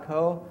to a black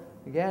hole.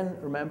 Again,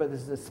 remember,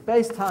 this is a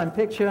space-time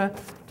picture,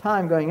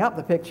 time going up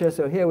the picture.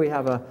 So here we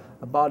have a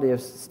body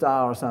of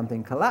star or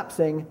something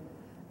collapsing,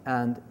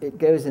 and it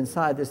goes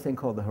inside this thing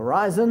called the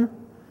horizon.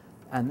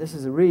 And this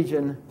is a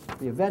region,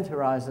 the event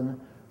horizon,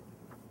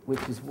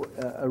 which is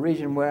a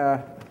region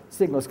where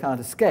signals can't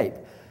escape.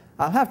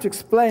 I'll have to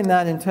explain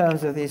that in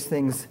terms of these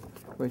things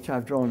which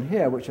I've drawn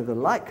here, which are the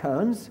light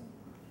cones.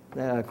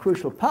 They're a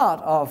crucial part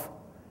of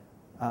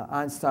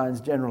Einstein's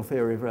general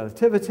theory of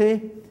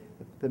relativity.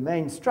 The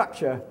main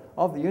structure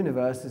of the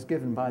universe is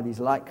given by these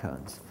light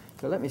cones.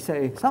 So let me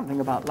say something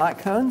about light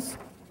cones.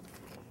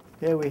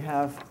 Here we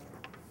have,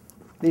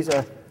 these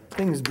are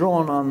things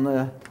drawn on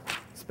the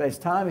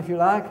space-time, if you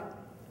like.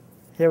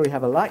 Here we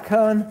have a light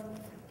cone,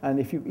 and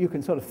if you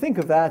can sort of think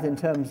of that in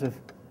terms of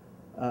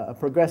a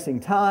progressing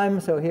time.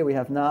 So here we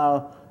have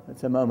now,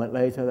 that's a moment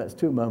later, that's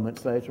 2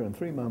 moments later, and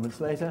 3 moments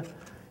later.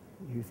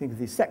 You think of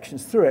these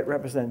sections through it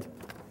represent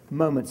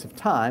moments of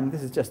time.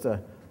 This is just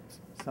a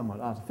somewhat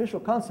artificial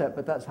concept,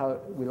 but that's how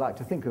we like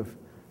to think of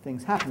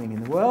things happening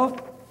in the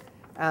world.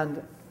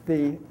 And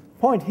the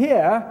point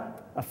here,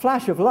 a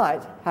flash of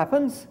light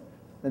happens,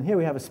 and here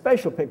we have a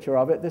spatial picture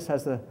of it. This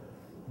has a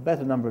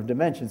better number of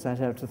dimensions. I'd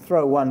have to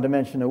throw one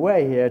dimension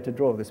away here to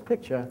draw this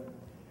picture.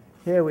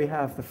 Here we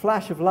have the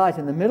flash of light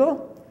in the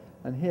middle,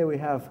 and here we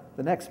have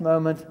the next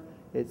moment.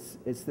 It's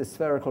this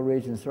spherical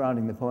region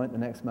surrounding the point, the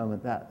next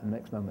moment that, the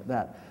next moment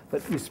that.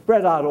 But you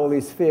spread out all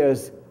these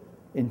spheres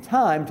in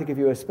time to give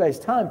you a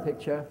space-time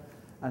picture,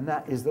 and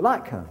that is the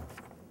light cone.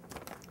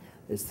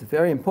 It's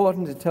very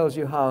important. It tells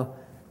you how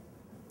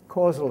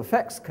causal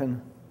effects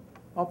can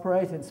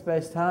operate in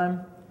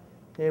space-time.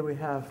 Here we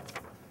have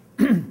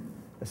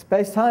a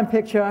space-time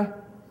picture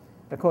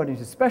according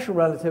to special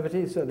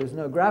relativity, so there's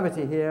no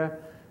gravity here.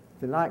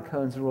 The light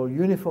cones are all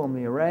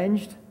uniformly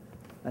arranged.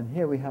 And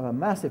here we have a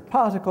massive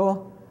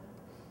particle,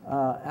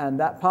 and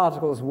that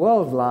particle's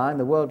world line,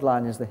 the world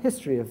line is the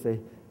history of the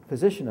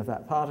position of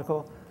that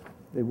particle.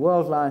 The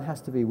world line has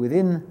to be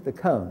within the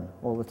cone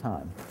all the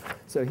time.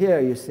 So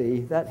here you see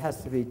that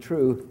has to be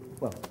true.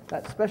 Well,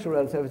 that's special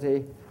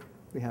relativity.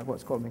 We have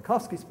what's called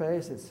Minkowski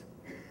space.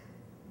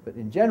 But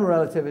in general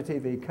relativity,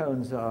 the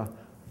cones are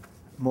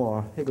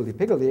more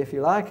higgledy-piggledy, if you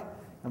like.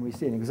 And we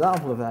see an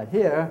example of that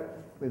here,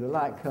 with the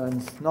light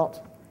cones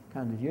not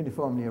kind of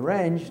uniformly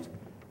arranged.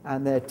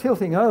 And they're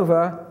tilting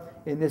over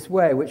in this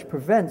way, which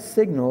prevents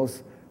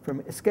signals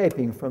from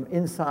escaping from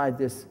inside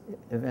this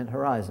event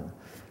horizon.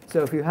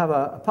 So if you have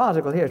a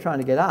particle here trying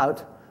to get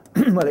out,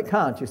 well, it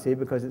can't, you see,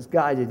 because it's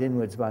guided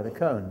inwards by the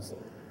cones,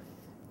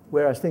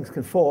 whereas things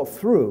can fall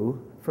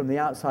through from the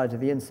outside to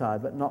the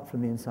inside, but not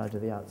from the inside to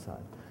the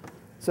outside.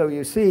 So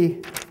you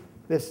see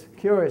this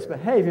curious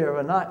behavior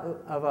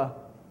of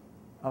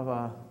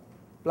a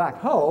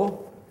black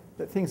hole,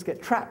 that things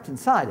get trapped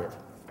inside it.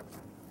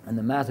 And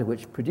the matter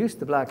which produced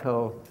the black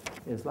hole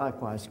is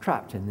likewise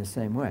trapped in the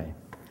same way.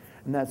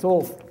 And that's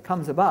all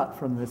comes about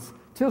from this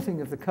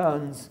tilting of the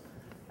cones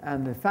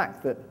and the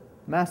fact that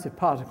massive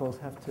particles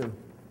have to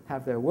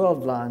have their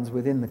world lines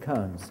within the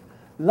cones.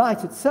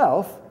 Light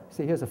itself,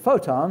 see here's a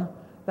photon,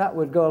 that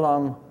would go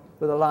along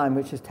with a line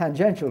which is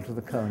tangential to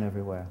the cone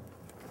everywhere.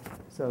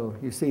 So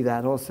you see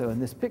that also in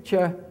this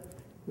picture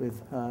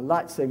with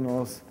light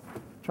signals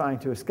trying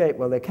to escape.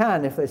 Well, they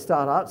can if they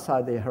start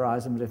outside the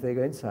horizon, but if they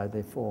go inside,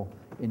 they fall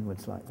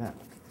inwards like that.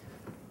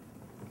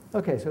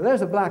 Okay, so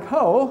there's a black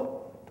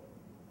hole.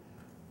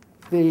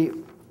 The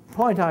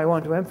point I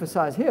want to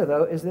emphasize here,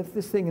 though, is that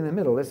this thing in the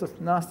middle, this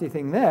nasty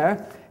thing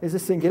there, is a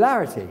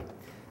singularity.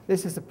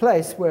 This is the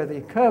place where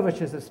the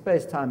curvatures of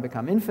space-time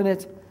become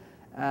infinite,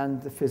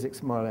 and the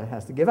physics more or less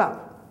has to give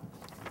up.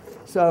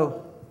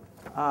 So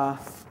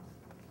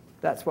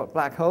that's what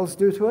black holes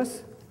do to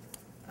us.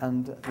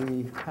 And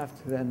we have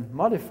to then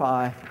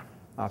modify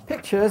our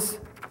pictures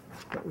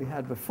that we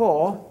had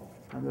before.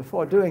 And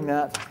before doing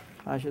that,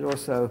 I should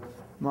also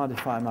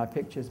modify my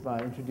pictures by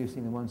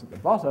introducing the ones at the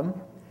bottom.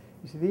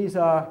 You see, these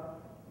are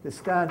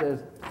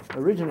the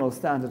original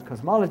standard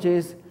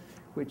cosmologies,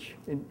 which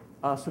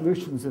are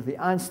solutions of the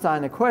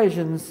Einstein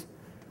equations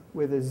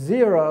with a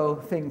zero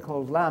thing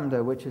called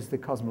lambda, which is the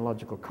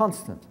cosmological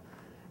constant.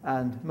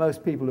 And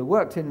most people who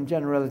worked in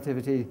general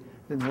relativity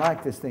didn't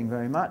like this thing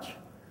very much,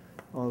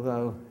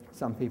 although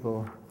some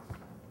people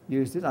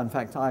used it. In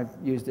fact, I've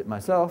used it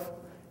myself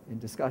in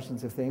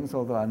discussions of things,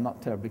 although I'm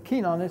not terribly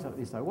keen on it, at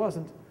least I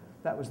wasn't.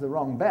 That was the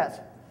wrong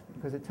bet,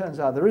 because it turns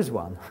out there is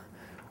one.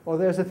 Or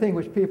there's a thing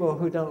which people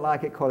who don't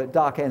like it call it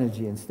dark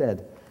energy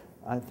instead.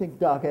 I think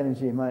dark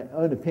energy, in my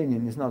own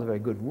opinion, is not a very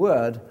good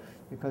word,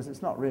 because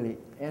it's not really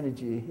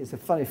energy. It's a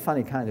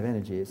funny kind of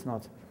energy. It's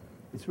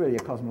really a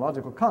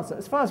cosmological constant.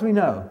 As far as we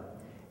know,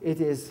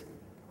 it is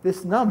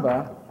this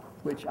number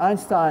which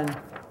Einstein,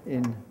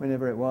 in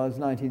whenever it was,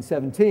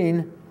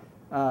 1917,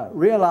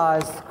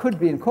 realized could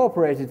be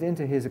incorporated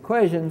into his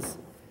equations,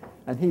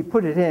 and he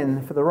put it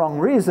in for the wrong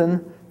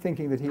reason,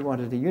 thinking that he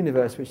wanted a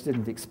universe which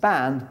didn't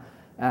expand,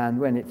 and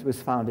when it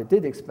was found it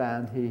did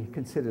expand, he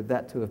considered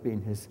that to have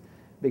been his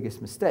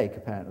biggest mistake,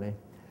 apparently.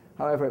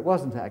 However, it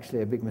wasn't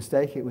actually a big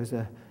mistake. It was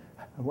a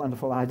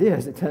wonderful idea,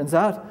 as it turns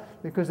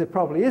out, because there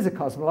probably is a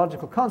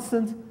cosmological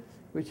constant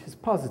which is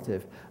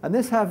positive. And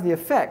this has the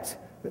effect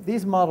that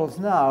these models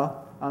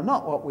now are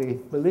not what we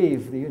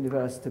believe the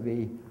universe to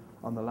be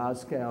on the large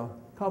scale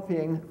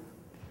copying,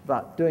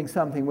 but doing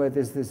something where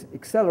there's this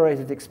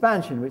accelerated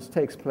expansion which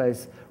takes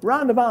place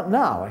round about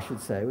now, I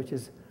should say, which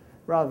is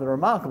rather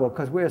remarkable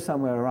because we're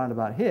somewhere around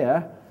about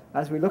here.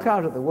 As we look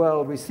out at the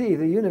world, we see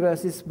the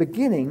universe is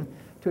beginning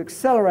to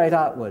accelerate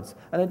outwards.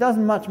 And it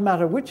doesn't much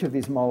matter which of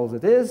these models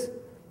it is,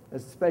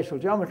 as spatial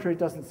geometry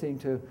doesn't seem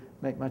to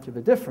make much of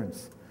a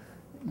difference.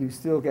 You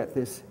still get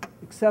this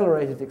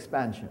accelerated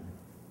expansion.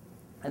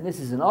 And this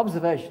is an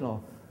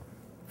observational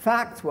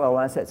fact. Well,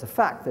 when I say it's a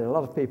fact, there are a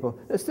lot of people,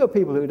 there's still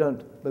people who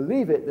don't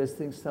believe it. There's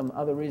some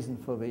other reason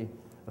for the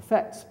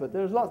effects, but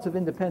there's lots of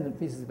independent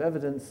pieces of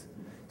evidence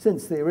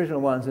since the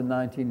original ones in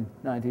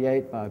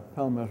 1998 by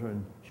Perlmutter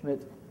and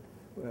Schmidt,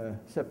 were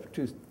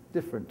two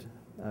different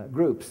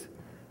groups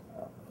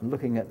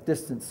looking at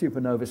distant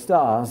supernova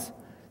stars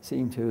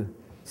seem to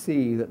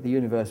see that the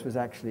universe was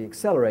actually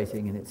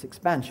accelerating in its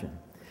expansion.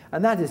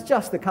 And that is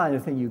just the kind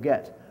of thing you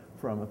get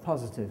from a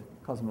positive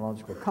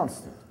cosmological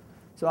constant.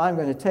 So I'm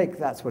going to take,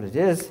 that's what it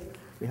is.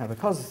 We have a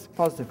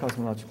positive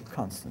cosmological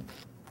constant.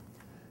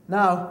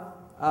 Now,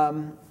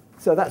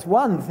 so that's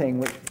one thing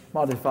which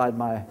modified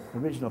my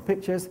original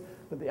pictures.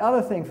 But the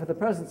other thing for the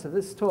presence of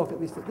this talk, at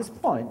least at this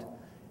point,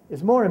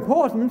 is more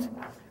important,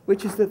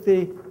 which is that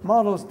the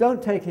models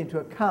don't take into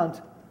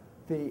account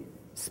the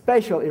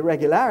spatial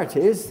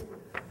irregularities.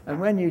 And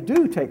when you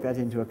do take that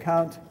into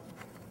account,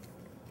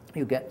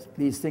 you get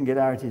these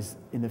singularities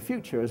in the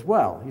future as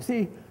well. You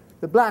see,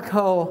 the black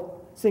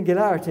hole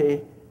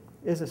singularity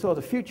is a sort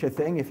of future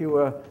thing. If you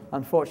were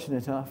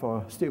unfortunate enough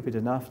or stupid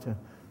enough to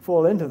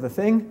fall into the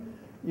thing,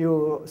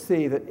 you'll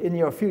see that in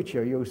your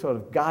future you're sort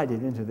of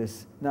guided into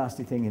this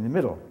nasty thing in the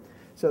middle.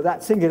 So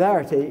that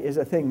singularity is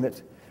a thing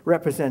that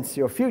represents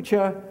your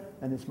future,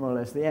 and it's more or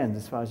less the end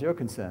as far as you're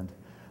concerned.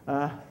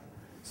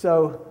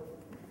 So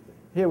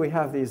here we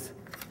have these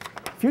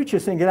future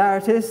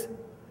singularities,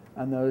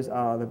 and those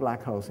are the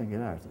black hole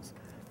singularities.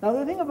 Now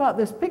the thing about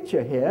this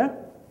picture here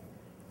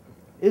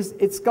is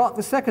it's got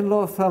the second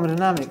law of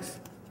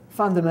thermodynamics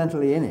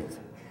fundamentally in it.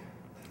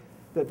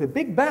 That the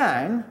Big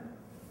Bang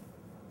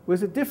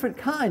was a different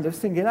kind of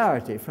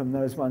singularity from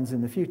those ones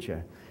in the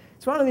future.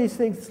 It's one of these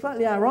things,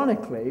 slightly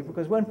ironically,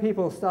 because when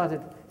people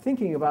started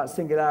thinking about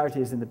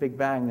singularities in the Big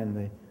Bang and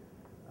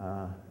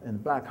the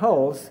black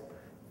holes,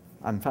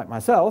 in fact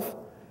myself,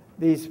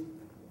 the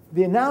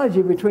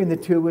analogy between the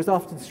two was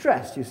often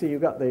stressed. You see,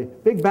 you've got the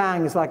Big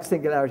Bang is like a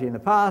singularity in the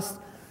past,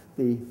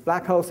 the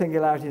black hole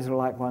singularities are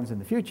like ones in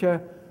the future,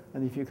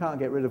 and if you can't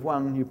get rid of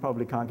one, you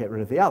probably can't get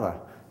rid of the other.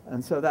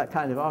 And so that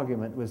kind of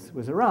argument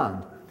was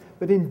around.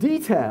 But in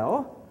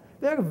detail,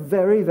 they're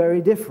very,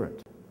 very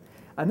different.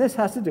 And this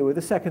has to do with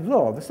the second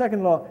law. The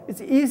second law,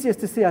 it's easiest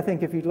to see, I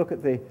think, if you look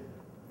at the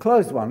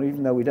closed one,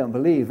 even though we don't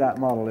believe that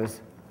model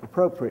is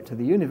appropriate to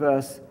the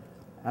universe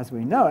as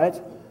we know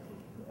it.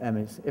 I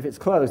mean, if it's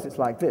closed, it's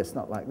like this,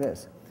 not like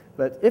this.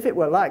 But if it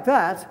were like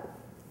that,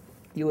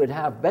 you would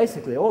have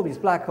basically all these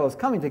black holes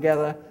coming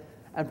together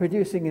and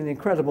producing an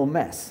incredible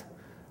mess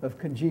of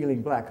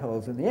congealing black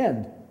holes in the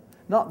end.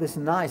 Not this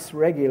nice,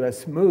 regular,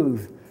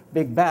 smooth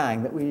Big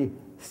Bang that we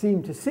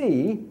seem to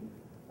see.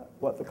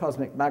 What the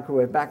cosmic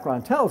microwave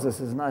background tells us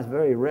is a nice,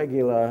 very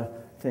regular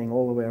thing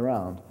all the way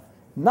around.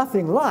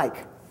 Nothing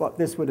like what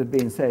this would have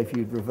been, say, if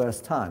you'd reverse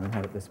time and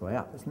had it this way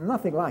up. It's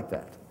nothing like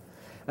that.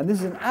 And this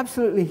is an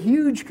absolutely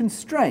huge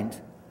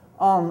constraint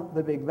on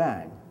the Big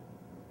Bang.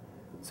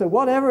 So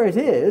whatever it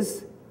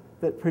is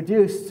that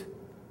produced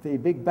the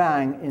Big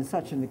Bang in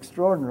such an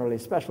extraordinarily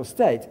special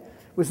state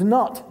was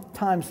not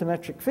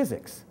time-symmetric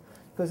physics.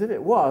 Because if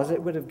it was,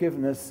 it would have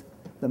given us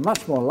the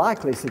much more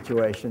likely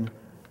situation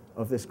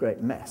of this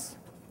great mess.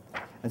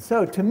 And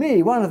so, to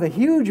me, one of the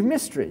huge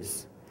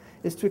mysteries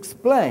is to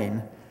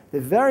explain the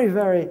very,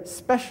 very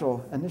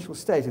special initial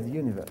state of the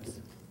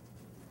universe.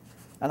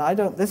 And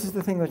this is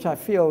the thing which I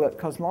feel that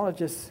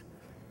cosmologists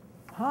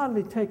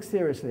hardly take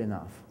seriously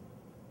enough.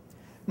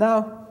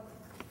 Now,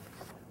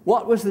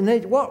 what was the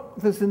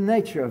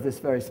nature of this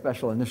very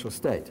special initial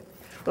state?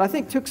 Well, I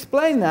think to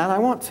explain that, I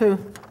want to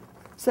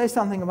say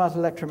something about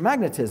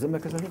electromagnetism,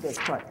 because I think that's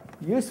quite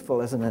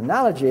useful as an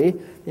analogy.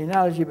 The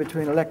analogy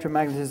between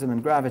electromagnetism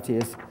and gravity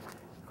is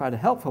quite a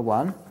helpful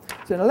one.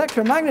 So in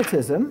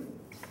electromagnetism,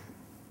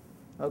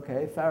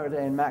 okay,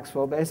 Faraday and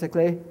Maxwell,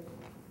 basically,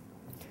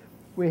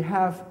 we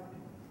have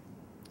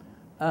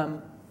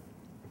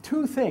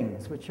two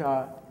things which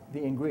are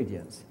the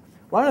ingredients.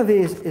 One of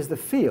these is the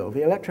field,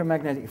 the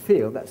electromagnetic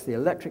field. That's the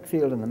electric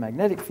field and the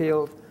magnetic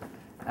field.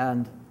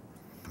 And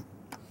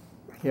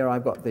here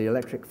I've got the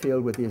electric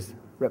field with these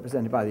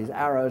represented by these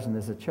arrows, and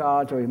there's a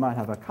charge, or you might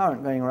have a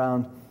current going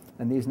around,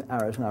 and these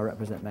arrows now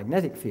represent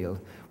magnetic field.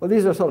 Well,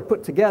 these are sort of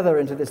put together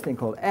into this thing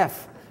called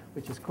F,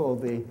 which is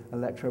called the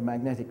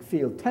electromagnetic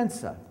field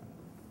tensor.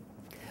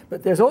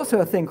 But there's also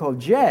a thing called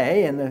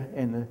J in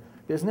the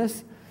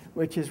business,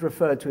 which is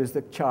referred to as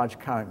the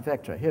charge-current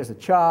vector. Here's a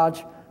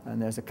charge, and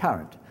there's a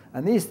current.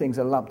 And these things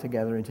are lumped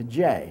together into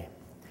J.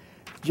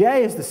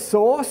 J is the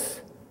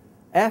source,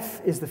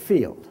 F is the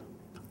field.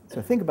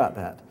 So think about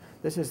that.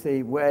 This is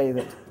the way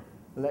that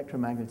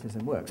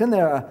electromagnetism works. And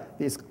there are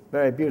these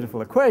very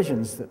beautiful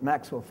equations that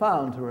Maxwell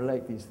found to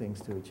relate these things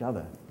to each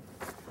other.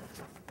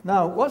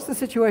 Now, what's the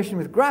situation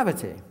with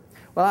gravity?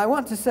 Well, I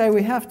want to say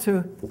we have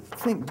to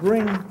there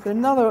are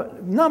another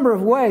number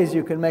of ways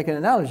you can make an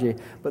analogy,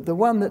 but the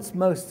one that's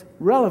most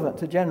relevant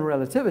to general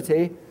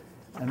relativity,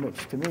 and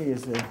which to me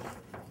is the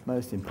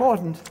most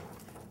important,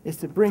 is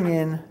to bring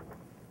in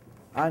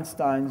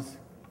Einstein's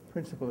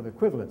principle of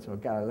equivalence, or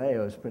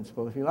Galileo's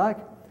principle, if you like.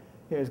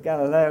 Here's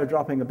Galileo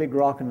dropping a big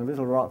rock and a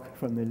little rock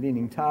from the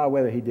Leaning Tower.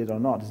 Whether he did or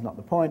not is not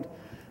the point.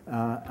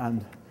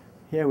 And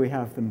here we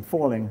have them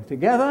falling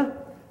together.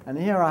 And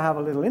here I have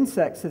a little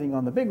insect sitting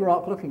on the big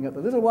rock looking at the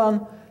little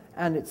one,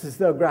 and it's as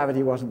though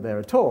gravity wasn't there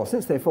at all.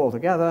 Since they fall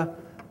together,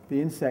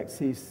 the insect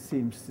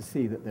seems to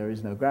see that there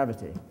is no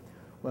gravity.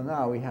 Well,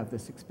 now we have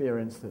this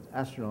experience that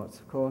astronauts,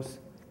 of course,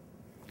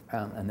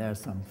 and there's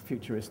some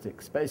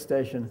futuristic space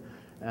station,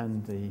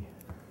 and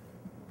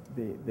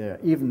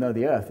even though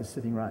the Earth is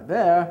sitting right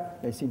there,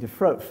 they seem to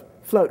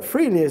float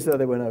freely as though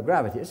there were no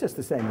gravity. It's just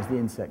the same as the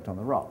insect on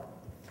the rock.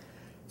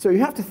 So you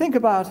have to think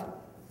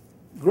about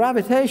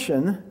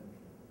gravitation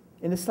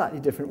in a slightly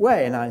different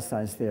way in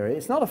Einstein's theory.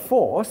 It's not a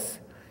force.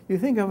 You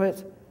think of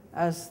it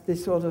as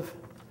this sort of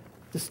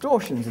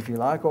distortions, if you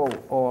like,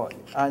 or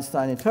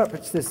Einstein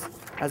interprets this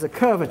as a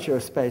curvature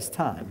of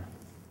space-time.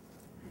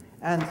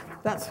 And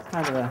that's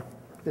kind of a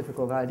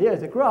difficult idea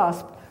to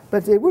grasp,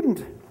 but it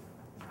wouldn't.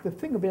 The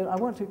thing about it I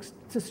want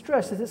to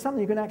stress is it's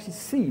something you can actually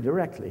see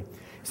directly.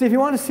 See, if you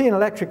want to see an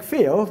electric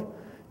field,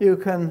 you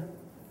can,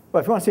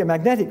 well, if you want to see a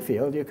magnetic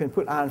field, you can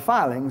put iron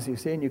filings, you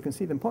see, and you can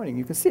see them pointing.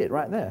 You can see it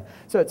right there.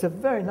 So it's a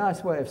very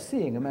nice way of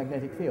seeing a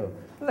magnetic field.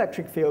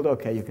 Electric field,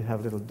 okay, you could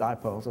have little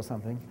dipoles or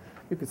something.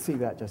 You could see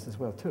that just as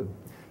well, too.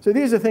 So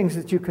these are things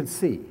that you can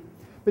see.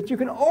 But you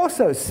can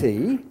also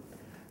see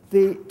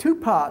the two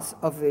parts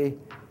of the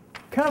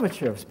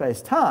curvature of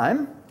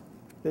space-time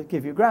that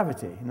give you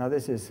gravity. Now,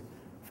 this is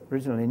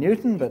originally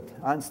Newton, but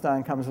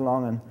Einstein comes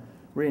along and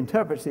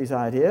reinterprets these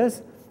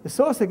ideas. The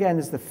source, again,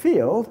 is the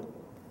field,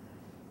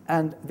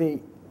 and the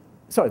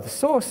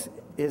source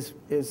is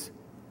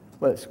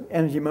well, it's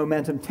energy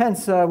momentum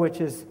tensor, which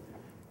is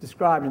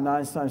described in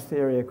Einstein's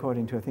theory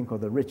according to a thing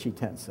called the Ricci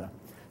tensor.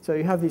 So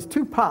you have these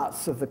two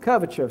parts of the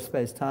curvature of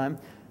space-time.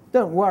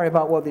 Don't worry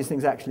about what these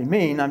things actually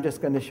mean. I'm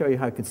just going to show you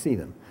how you can see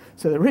them.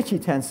 So the Ricci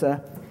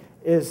tensor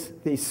is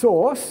the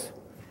source,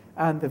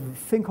 and the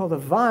thing called the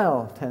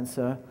Weyl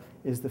tensor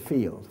is the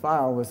field.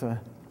 Weyl was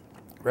a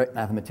great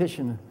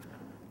mathematician,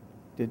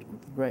 did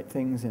great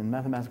things in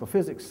mathematical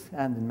physics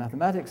and in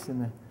mathematics in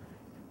the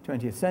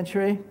 20th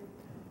century.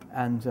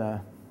 And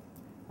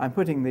I'm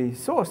putting the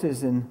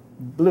sources in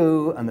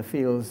blue and the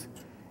fields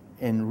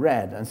in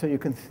red. And so you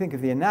can think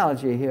of the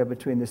analogy here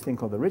between this thing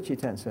called the Ricci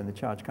tensor and the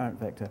charge current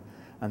vector,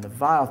 and the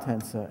Weyl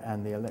tensor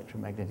and the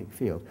electromagnetic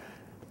field.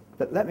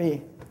 But let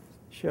me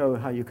show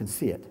how you can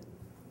see it.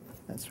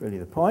 That's really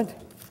the point.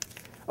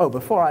 Oh,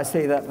 before I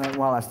say that,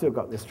 while I've still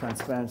got this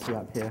transparency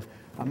up here,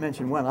 I'll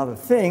mention one other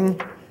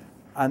thing,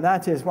 and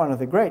that is one of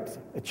the great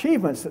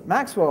achievements that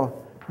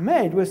Maxwell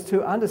made was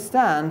to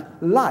understand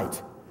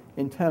light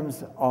in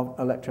terms of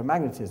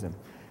electromagnetism.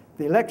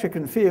 The electric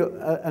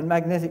and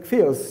magnetic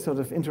fields sort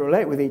of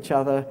interrelate with each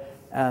other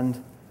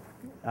and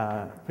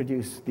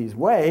produce these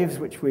waves,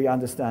 which we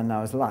understand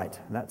now as light.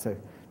 And that's a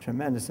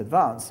tremendous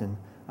advance in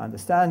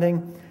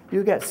understanding.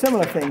 You get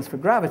similar things for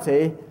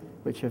gravity,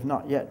 which have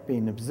not yet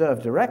been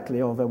observed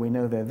directly, although we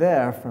know they're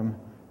there from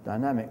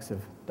dynamics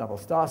of double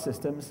star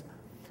systems.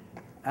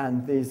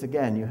 And these,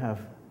 again, you have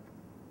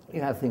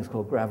things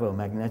called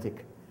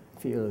gravomagnetic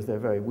fields. They're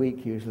very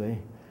weak usually.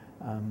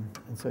 And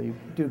so you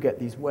do get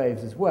these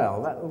waves as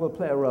well. That will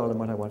play a role in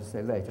what I want to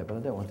say later, but I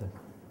don't want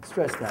to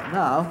stress that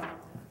now.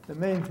 The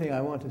main thing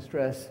I want to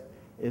stress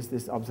is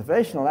this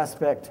observational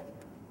aspect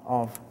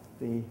of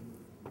the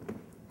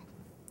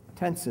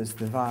tensors,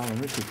 the Weil and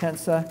Ricci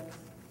tensor.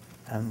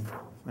 And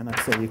when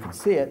I say you can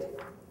see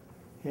it,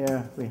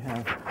 here we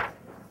have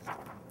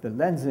the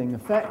lensing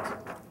effect.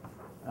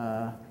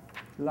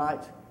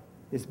 Light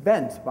is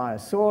bent by a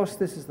source.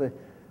 This is the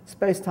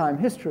space-time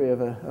history of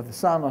the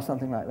sun or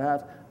something like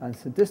that. And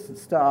for distant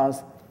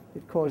stars,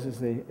 it causes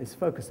this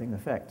focusing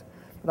effect.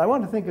 But I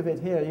want to think of it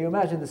here. You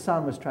imagine the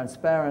sun was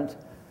transparent.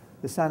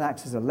 The sun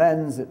acts as a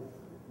lens. It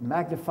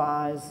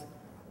magnifies.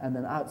 And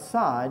then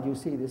outside, you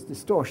see this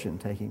distortion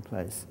taking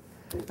place.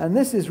 And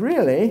this is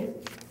really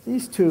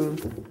these two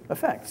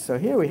effects. So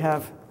here we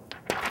have,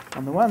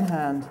 on the one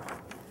hand,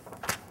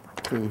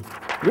 the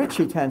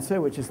Ricci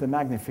tensor, which is the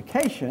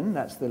magnification.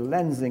 That's the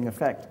lensing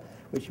effect,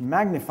 which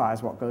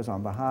magnifies what goes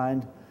on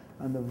behind.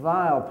 And the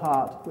Weil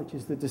part, which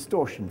is the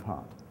distortion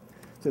part.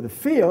 So the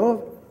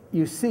field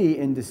you see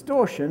in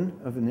distortion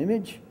of an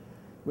image,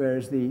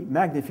 whereas the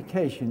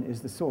magnification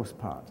is the source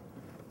part.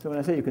 So when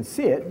I say you can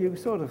see it, you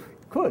sort of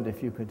could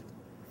if you could.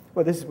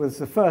 Well, this was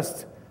the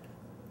first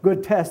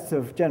good test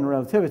of general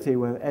relativity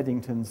with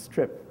Eddington's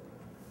trip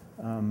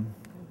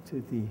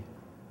to the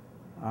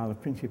Isle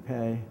of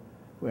Principe,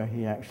 where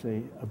he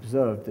actually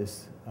observed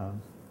this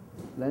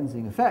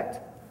lensing effect.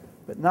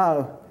 But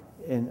now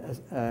in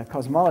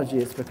cosmology,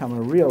 it's become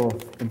a real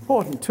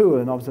important tool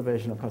in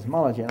observational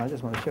cosmology, and I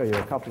just want to show you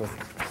a couple of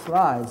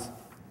slides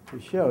to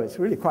show it's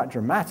really quite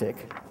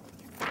dramatic.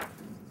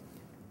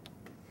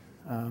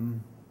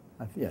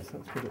 Yes,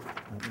 let's put it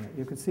right there.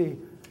 You can see,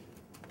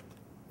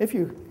 if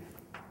you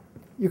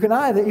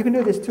can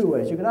do this two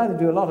ways. You can either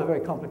do a lot of very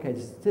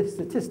complicated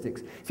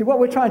statistics. See, what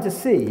we're trying to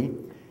see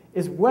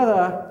is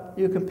whether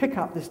you can pick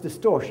up this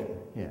distortion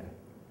here.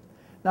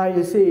 Now,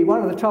 you see,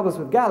 one of the troubles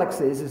with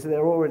galaxies is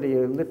they're already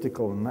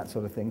elliptical and that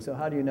sort of thing, so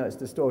how do you know it's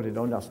distorted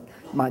or not?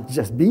 It might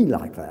just be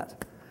like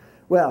that.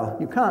 Well,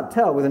 you can't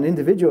tell with an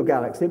individual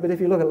galaxy, but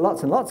if you look at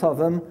lots and lots of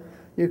them,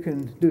 you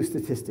can do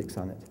statistics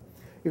on it.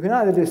 You can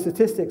either do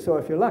statistics, or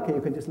if you're lucky,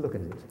 you can just look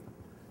at it.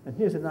 And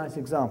here's a nice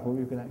example.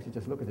 You can actually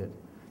just look at it.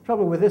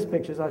 Trouble with this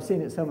picture is I've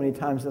seen it so many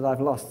times that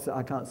I've lost,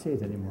 I can't see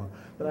it anymore.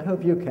 But I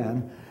hope you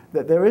can,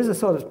 that there is a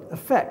sort of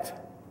effect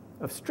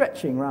of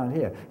stretching around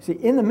here. See,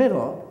 in the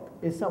middle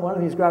is one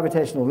of these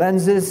gravitational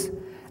lenses,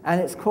 and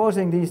it's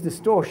causing these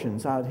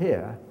distortions out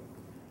here.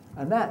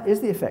 And that is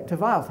the effect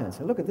of Weil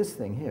tensor. Look at this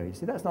thing here. You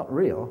see, that's not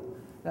real.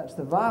 That's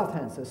the Weil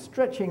tensor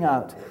stretching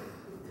out.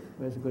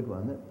 Where's a good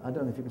one? I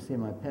don't know if you can see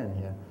my pen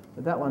here.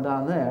 But that one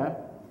down there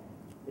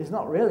is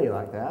not really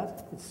like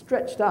that. It's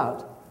stretched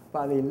out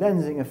by the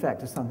lensing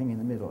effect of something in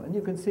the middle. And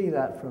you can see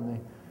that from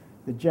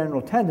the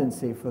general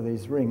tendency for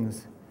these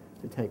rings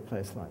to take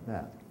place like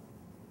that.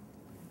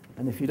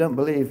 And if you don't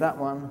believe that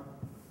one,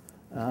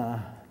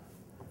 a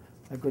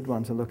good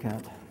one to look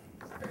at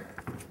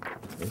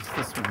is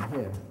this one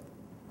here,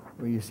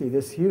 where you see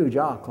this huge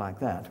arc like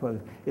that. Well,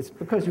 it's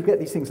because you get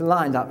these things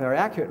lined up very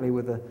accurately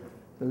with the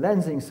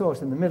lensing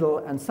source in the middle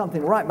and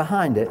something right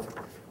behind it,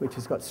 which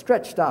has got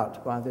stretched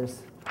out by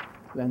this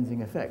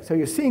lensing effect. So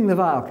you're seeing the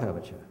Weil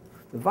curvature.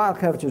 The Weil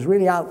curvature is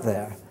really out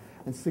there,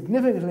 and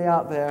significantly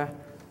out there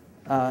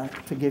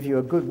to give you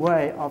a good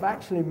way of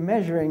actually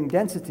measuring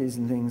densities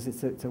and things.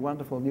 It's a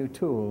wonderful new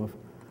tool of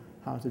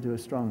how to do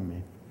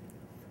astronomy.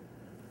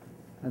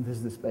 And this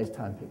is the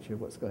space-time picture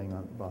of what's going on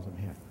at the bottom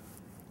here.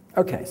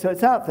 Okay, so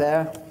it's out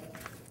there,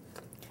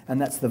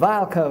 and that's the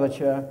Weil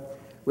curvature,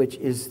 which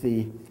is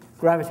the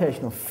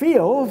gravitational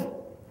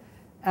field.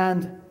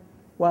 And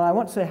well, I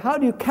want to say, how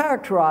do you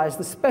characterize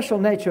the special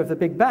nature of the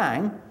Big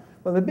Bang?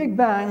 Well, the Big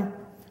Bang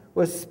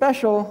was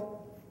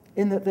special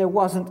in that it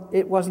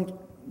wasn't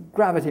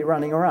gravity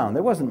running around.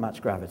 There wasn't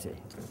much gravity.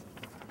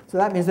 So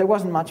that means there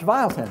wasn't much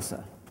Weil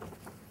tensor.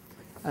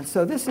 And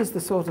so this is the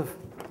sort of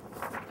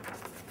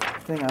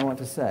thing I want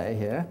to say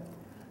here.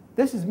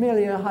 This is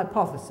merely a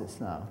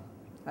hypothesis now.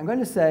 I'm going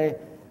to say,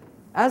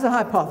 as a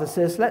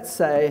hypothesis, let's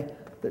say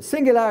that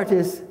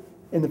singularities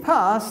in the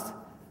past,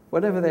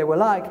 whatever they were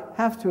like,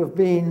 have to have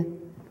been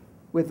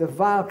with the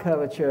Weil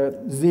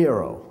curvature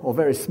 0, or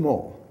very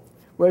small.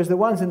 Whereas the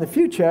ones in the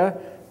future,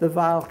 the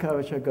Weil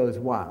curvature goes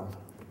wild.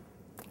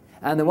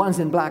 And the ones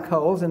in black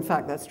holes, in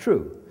fact, that's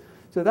true.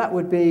 So that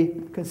would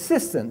be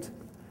consistent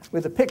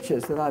with the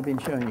pictures that I've been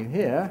showing you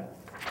here,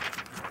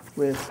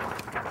 with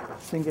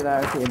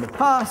singularity in the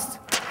past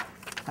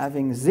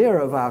having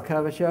zero Weyl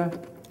curvature,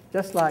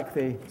 just like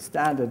the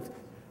standard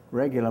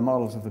regular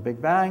models of the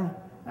Big Bang,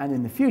 and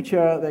in the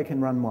future they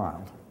can run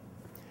wild.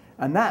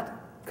 And that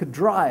could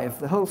drive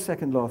the whole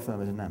second law of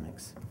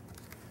thermodynamics.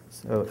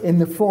 So in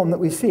the form that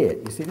we see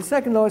it. You see, the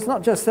second law is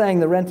not just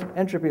saying the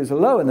entropy was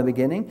low in the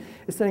beginning,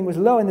 it's saying it was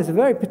low in this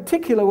very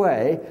particular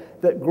way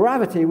that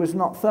gravity was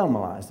not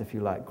thermalized, if you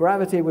like.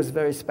 Gravity was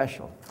very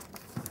special.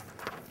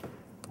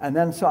 And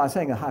then, so I was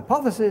saying a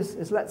hypothesis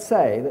is, let's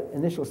say that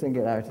initial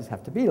singularities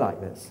have to be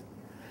like this.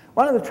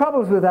 One of the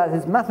troubles with that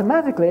is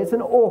mathematically it's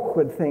an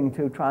awkward thing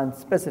to try and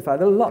specify.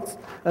 There are lots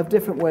of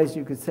different ways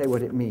you could say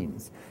what it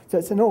means. So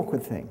it's an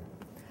awkward thing.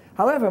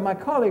 However, my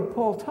colleague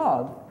Paul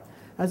Todd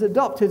has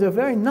adopted a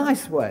very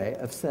nice way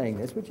of saying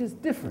this, which is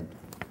different.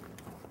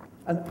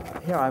 And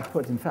here I've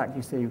put, in fact,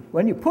 you see,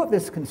 when you put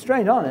this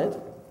constraint on it,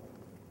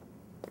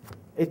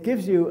 it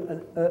gives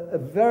you a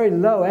very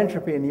low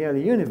entropy in the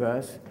early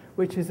universe,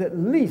 which is at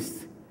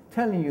least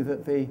telling you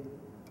that the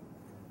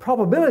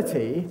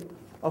probability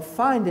of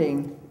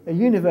finding a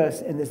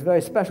universe in this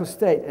very special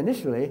state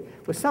initially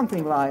was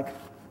something like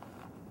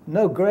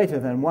no greater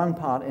than 1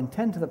 part in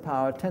 10 to the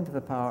power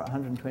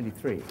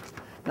 123.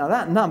 Now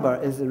that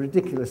number is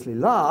ridiculously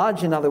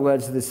large. In other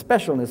words, the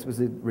specialness was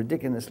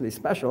ridiculously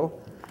special,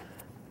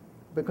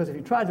 because if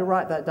you tried to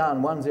write that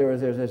down 1, 0,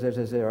 0, 0, 0,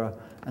 0, 0,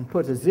 and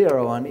put a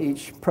 0 on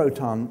each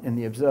proton in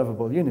the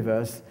observable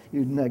universe,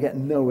 you'd get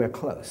nowhere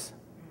close.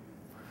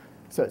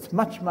 So it's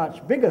much,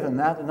 much bigger than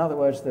that. In other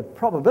words, the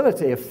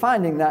probability of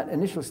finding that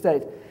initial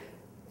state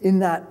in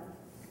that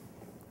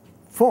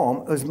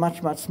form is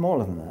much, much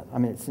smaller than that. I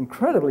mean, it's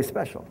incredibly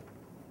special.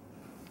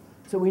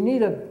 So we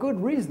need a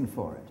good reason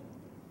for it.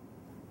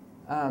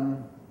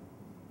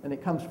 And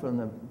it comes from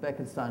the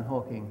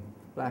Bekenstein-Hawking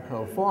black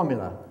hole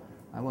formula.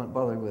 I won't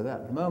bother with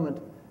that at the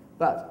moment.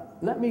 But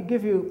let me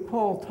give you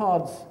Paul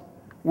Todd's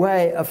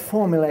way of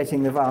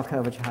formulating the Weyl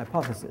curvature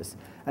hypothesis.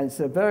 And it's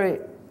a very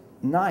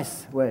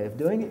nice way of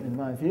doing it, in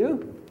my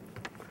view.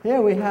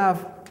 Here we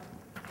have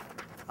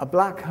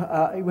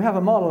we have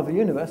a model of the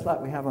universe like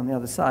we have on the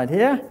other side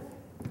here,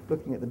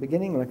 looking at the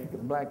beginning, looking at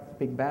the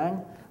Big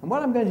Bang. And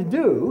what I'm going to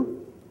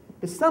do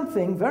is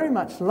something very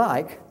much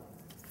like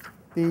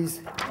these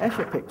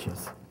Escher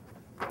pictures.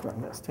 Well,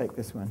 let's take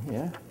this one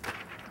here.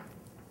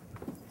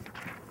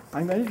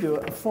 I'm going to do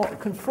a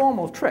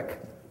conformal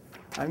trick.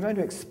 I'm going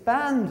to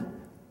expand.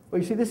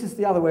 Well, you see, this is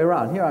the other way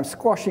around. Here I'm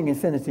squashing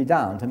infinity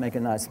down to make a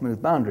nice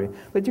smooth boundary.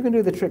 But you can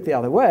do the trick the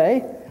other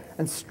way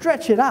and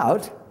stretch it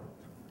out.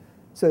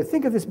 So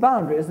think of this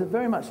boundary as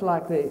very much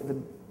like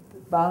the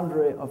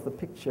boundary of the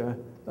picture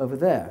over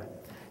there.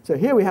 So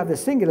here we have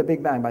this singular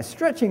Big Bang. By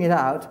stretching it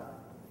out,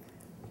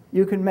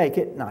 you can make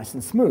it nice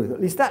and smooth.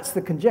 At least that's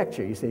the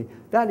conjecture, you see.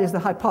 That is the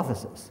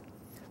hypothesis.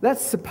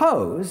 Let's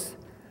suppose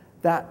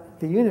that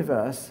the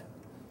universe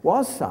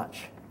was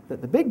such,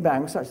 that the Big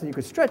Bang was such that you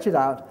could stretch it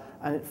out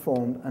and it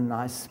formed a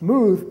nice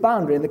smooth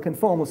boundary in the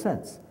conformal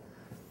sense.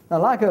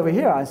 Now, like over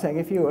here, I'm saying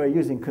if you were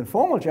using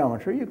conformal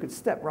geometry, you could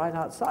step right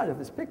outside of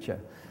this picture.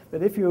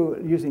 But if you're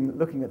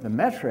looking at the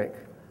metric,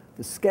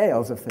 the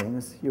scales of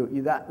things,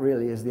 that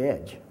really is the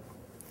edge.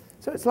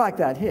 So it's like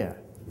that here.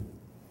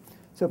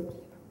 So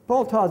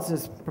Paul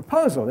Todd's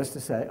proposal is to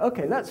say,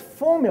 okay, let's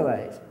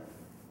formulate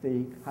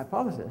the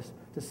hypothesis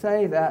to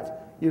say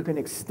that you can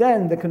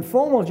extend the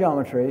conformal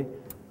geometry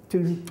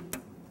to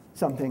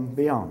something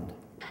beyond.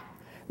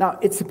 Now,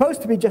 it's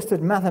supposed to be just a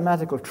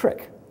mathematical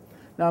trick.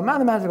 Now, a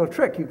mathematical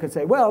trick, you could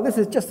say, well, this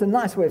is just a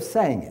nice way of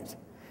saying it.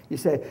 You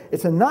say,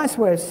 it's a nice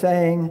way of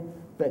saying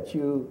that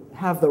you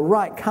have the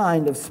right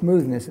kind of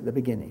smoothness at the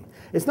beginning.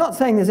 It's not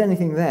saying there's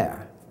anything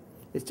there.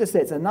 It's just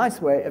that it's a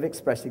nice way of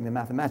expressing the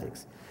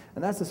mathematics.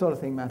 And that's the sort of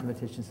thing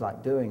mathematicians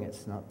like doing.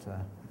 It's not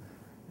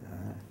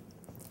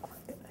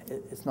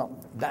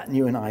that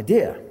new an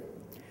idea.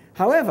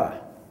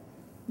 However,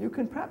 you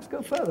can perhaps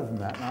go further than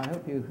that, and I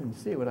hope you can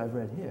see what I've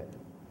read here.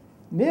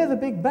 Near the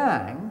Big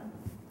Bang,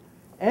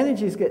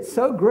 energies get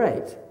so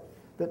great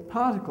that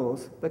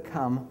particles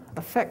become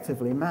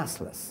effectively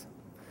massless.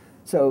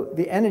 So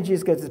the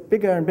energies get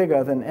bigger and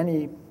bigger than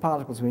any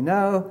particles we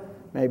know.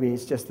 Maybe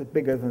it's just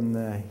bigger than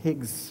the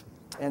Higgs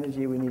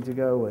energy we need to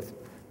go with.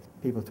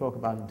 People talk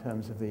about in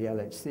terms of the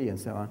LHC and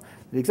so on.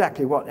 But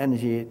exactly what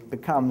energy it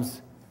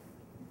becomes,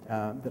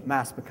 that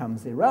mass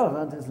becomes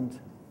irrelevant,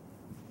 isn't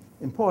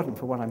important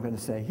for what I'm going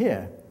to say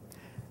here.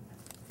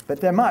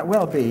 But there might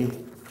well be,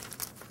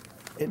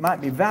 it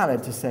might be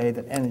valid to say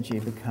that energy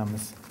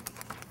becomes,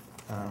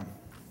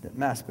 that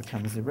mass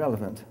becomes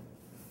irrelevant.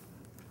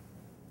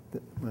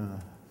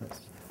 I'm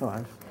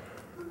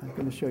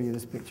going to show you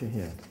this picture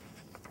here.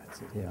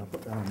 That's it here. I'll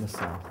put that on this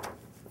side.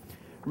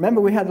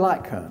 Remember, we had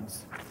light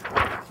cones.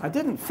 I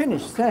didn't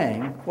finish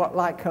saying what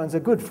light cones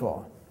are good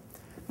for.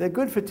 They're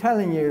good for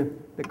telling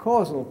you the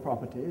causal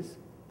properties,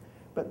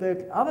 but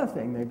the other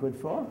thing they're good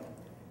for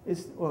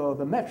is, well,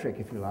 the metric,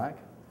 if you like,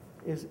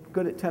 is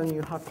good at telling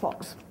you how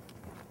clocks,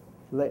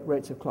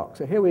 rates of clocks.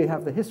 So here we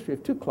have the history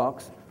of two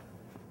clocks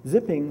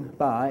zipping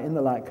by in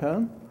the light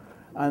cone.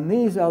 And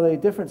these are the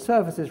different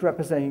surfaces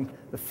representing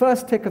the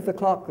first tick of the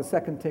clock, the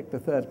second tick, the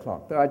third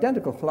clock. They're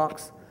identical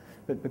clocks,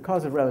 but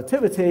because of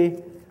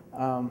relativity,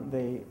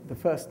 the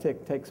first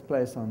tick takes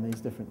place on these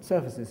different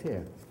surfaces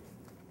here.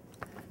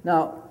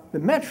 Now, the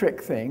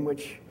metric thing,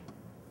 which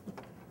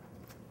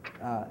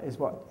is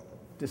what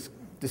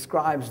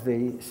describes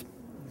the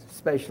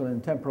spatial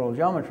and temporal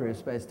geometry of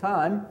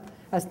space-time,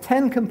 has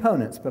 10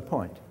 components per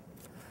point.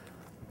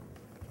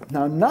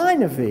 Now,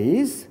 9 of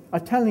these are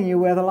telling you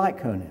where the light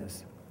cone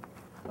is.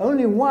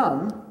 Only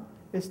 1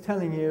 is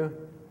telling you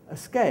a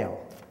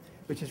scale,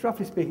 which is,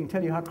 roughly speaking,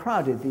 telling you how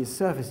crowded these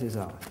surfaces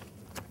are.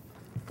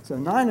 So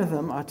 9 of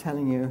them are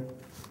telling you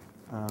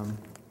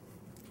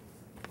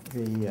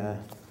the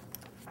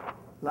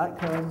light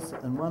cones,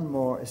 and 1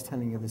 more is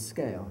telling you the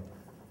scale.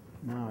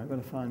 Now I've got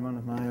to find one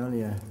of my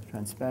earlier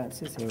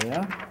transparencies. Here we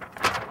are.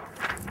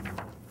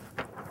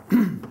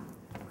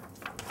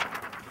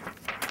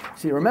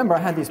 So you remember I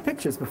had these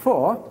pictures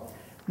before.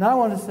 Now I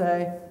want to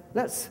say,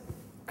 let's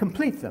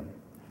complete them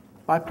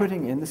by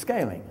putting in the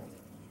scaling.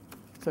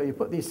 So you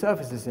put these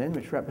surfaces in,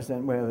 which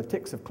represent where the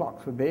ticks of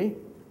clocks would be,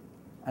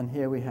 and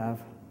here we have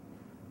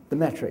the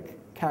metric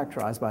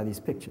characterized by these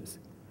pictures.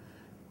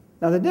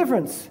 Now the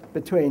difference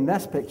between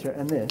this picture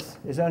and this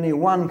is only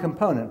 1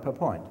 component per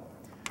point.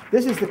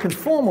 This is the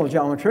conformal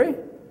geometry.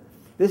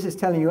 This is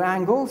telling you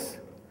angles.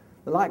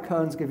 The light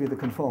cones give you the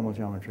conformal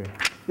geometry.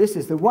 This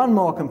is the 1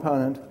 more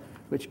component,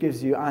 which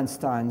gives you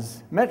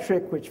Einstein's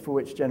metric, for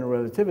which general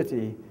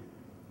relativity,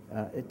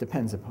 it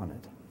depends upon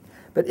it.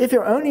 But if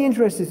you're only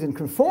interested in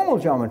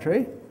conformal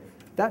geometry,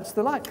 that's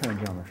the light cone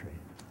geometry.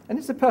 And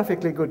it's a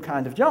perfectly good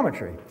kind of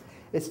geometry.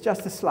 It's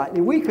just a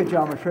slightly weaker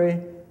geometry,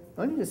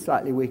 only just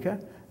slightly weaker,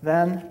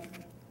 than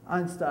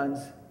Einstein's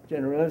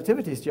general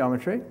relativity's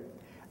geometry.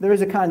 There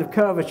is a kind of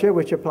curvature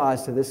which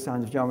applies to this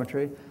kind of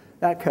geometry.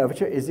 That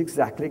curvature is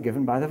exactly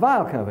given by the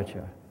Weyl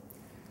curvature.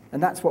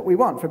 And that's what we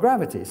want for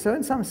gravity. So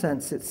in some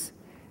sense, it's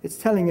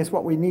telling us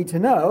what we need to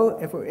know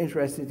if we're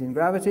interested in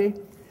gravity.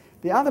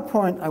 The other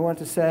point I want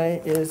to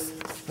say is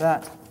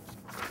that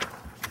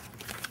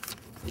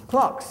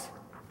clocks,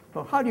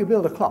 well, how do you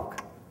build a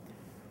clock?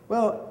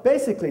 Well,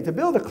 basically, to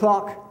build a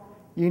clock,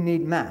 you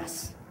need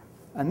mass.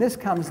 And this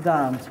comes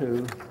down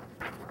to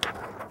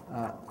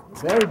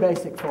very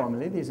basic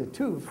formulae. These are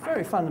 2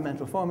 very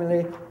fundamental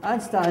formulae.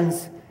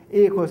 Einstein's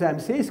E equals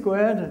mc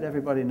squared, that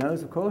everybody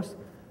knows, of course,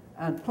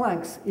 and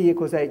Planck's E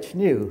equals h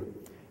nu,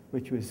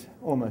 which was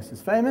almost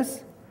as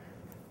famous.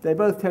 They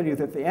both tell you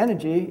that the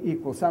energy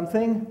equals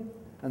something,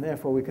 and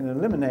therefore we can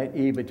eliminate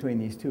E between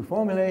these 2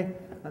 formulae,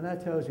 and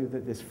that tells you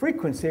that this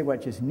frequency,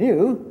 which is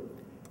nu,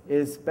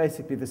 is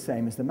basically the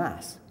same as the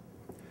mass.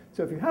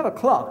 So if you have a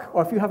clock,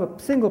 or if you have a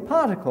single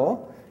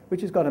particle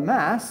which has got a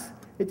mass,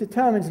 it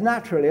determines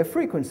naturally a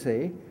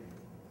frequency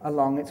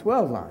along its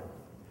world line.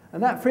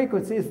 And that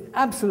frequency is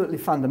absolutely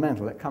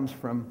fundamental. It comes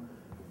from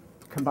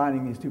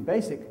combining these 2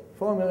 basic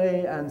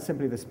formulae and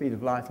simply the speed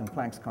of light and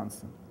Planck's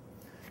constant.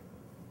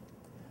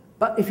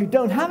 But if you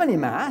don't have any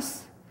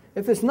mass,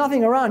 if there's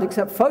nothing around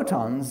except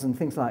photons and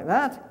things like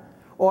that,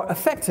 or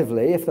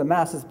effectively, if the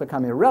mass has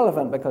become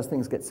irrelevant because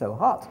things get so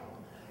hot,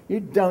 you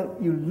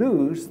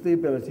lose the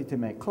ability to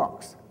make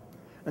clocks.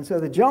 And so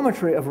the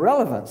geometry of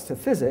relevance to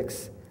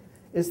physics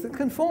is the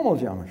conformal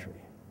geometry.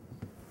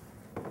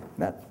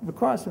 That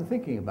requires some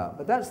thinking about,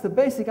 but that's the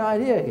basic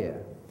idea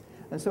here.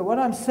 And so what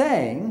I'm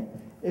saying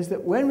is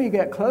that when we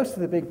get close to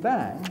the Big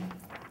Bang,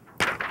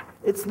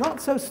 it's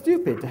not so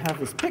stupid to have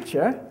this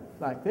picture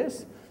like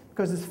this,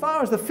 because as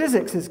far as the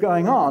physics is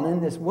going on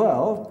in this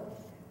world,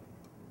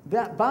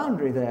 that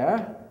boundary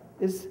there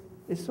is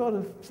sort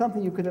of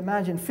something you could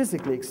imagine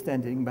physically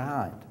extending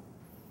behind.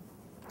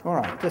 All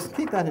right, just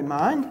keep that in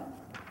mind.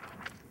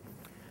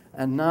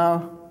 And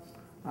now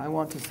I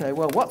want to say,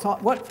 well,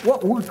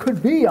 what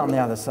could be on the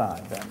other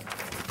side then?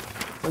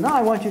 So now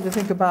I want you to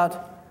think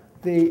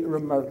about the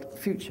remote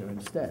future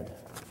instead.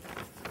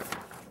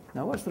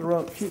 Now, what's the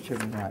remote future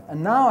like?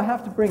 And now I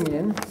have to bring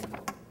in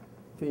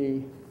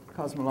the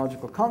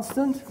cosmological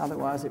constant,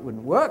 otherwise it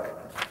wouldn't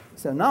work.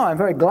 So now I'm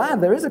very glad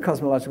there is a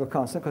cosmological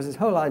constant, because this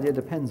whole idea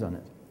depends on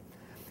it.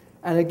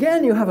 And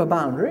again, you have a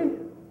boundary,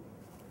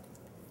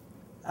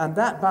 and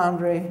that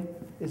boundary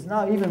is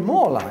now even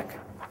more like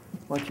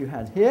what you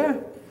had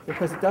here,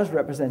 because it does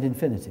represent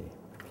infinity.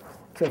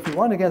 So if you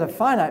want to get a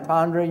finite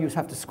boundary, you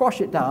have to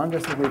squash it down,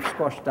 just as we've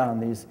squashed down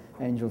these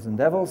angels and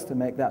devils to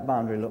make that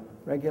boundary look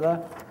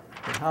regular.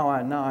 But now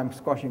I'm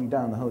squashing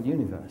down the whole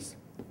universe.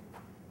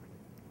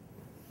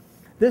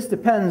 This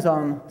depends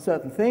on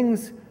certain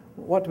things.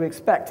 What do we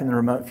expect in the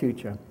remote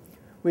future?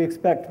 We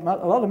expect a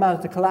lot of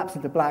matter to collapse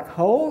into black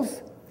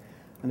holes,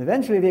 and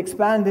eventually the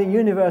expanding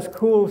universe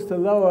cools to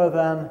lower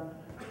than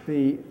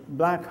the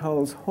black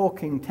hole's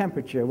Hawking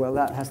temperature. Well,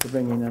 that has to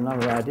bring in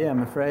another idea,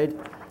 I'm afraid.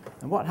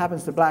 And what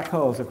happens to black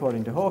holes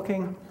according to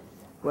Hawking?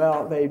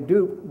 Well, they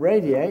do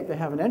radiate. They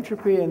have an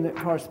entropy, and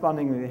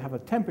correspondingly they have a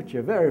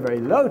temperature, very, very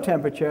low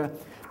temperature.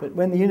 But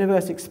when the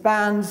universe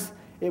expands,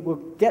 it will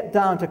get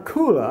down to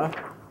cooler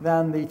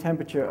than the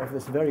temperature of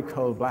this very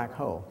cold black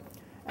hole.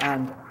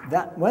 And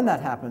when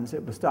that happens,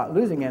 it will start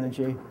losing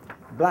energy,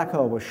 the black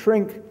hole will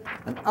shrink,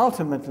 and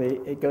ultimately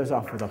it goes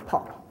off with a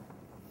pop.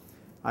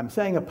 I'm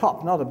saying a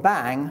pop, not a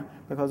bang,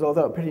 because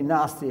although pretty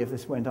nasty if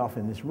this went off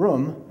in this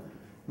room,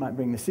 it might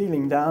bring the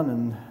ceiling down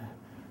and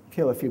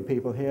kill a few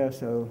people here,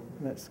 so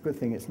that's a good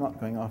thing it's not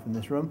going off in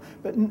this room.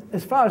 But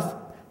as far as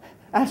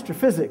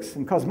astrophysics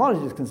and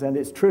cosmology is concerned,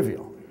 it's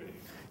trivial.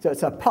 So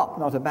it's a pop,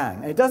 not a bang.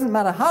 And it doesn't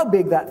matter how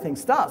big that thing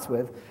starts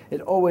with, it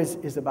always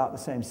is about the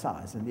same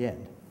size in the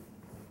end.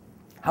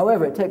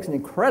 However, it takes an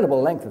incredible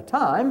length of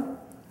time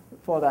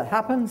before that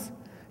happens.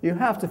 You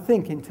have to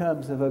think in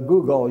terms of a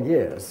googol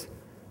years.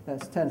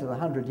 That's 10 to the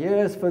 100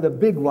 years for the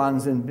big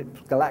ones in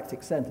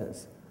galactic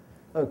centers.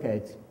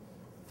 Okay,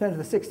 10 to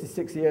the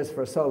 66 years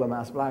for a solar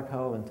mass black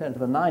hole, and 10 to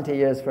the 90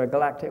 years for a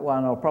galactic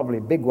one, or probably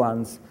big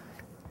ones,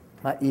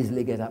 might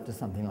easily get up to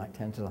something like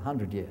 10 to the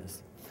 100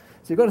 years.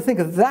 So you've got to think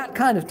of that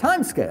kind of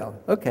time scale.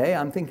 Okay,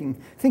 I'm thinking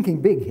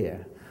big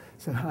here.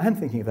 So I'm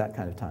thinking of that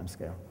kind of time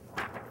scale.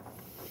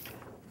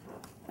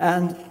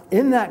 And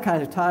in that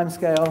kind of time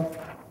scale,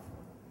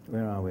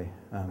 where are we?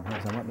 I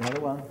want the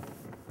other one.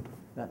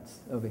 That's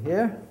over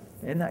here.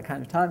 In that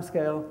kind of time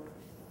scale,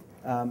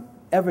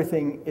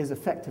 everything is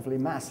effectively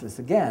massless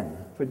again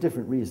for a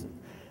different reason.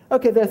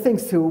 Okay, there are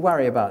things to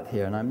worry about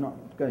here, and I'm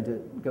not going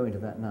to go into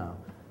that now.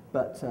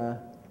 But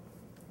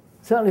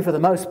certainly for the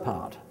most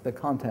part, the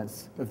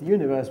contents of the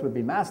universe would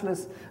be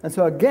massless, and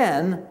so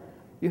again,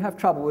 you have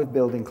trouble with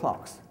building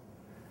clocks.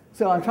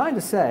 So I'm trying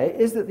to say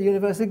is that the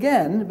universe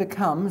again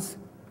becomes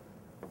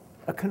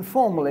a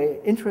conformally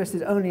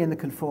interested only in the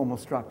conformal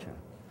structure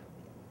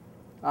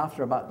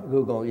after about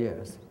googol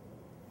years.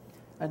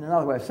 And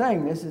another way of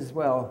saying this is,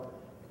 well,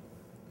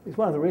 it's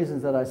one of the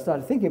reasons that I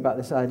started thinking about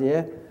this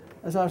idea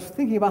as I was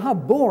thinking about how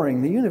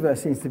boring the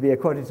universe seems to be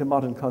according to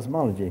modern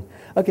cosmology.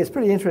 Okay, it's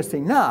pretty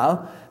interesting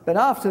now, but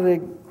after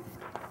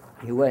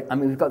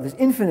we've got this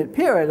infinite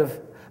period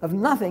of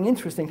nothing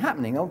interesting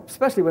happening,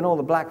 especially when all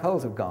the black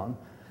holes have gone.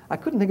 I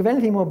couldn't think of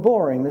anything more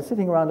boring than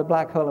sitting around a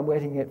black hole and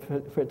waiting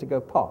for it to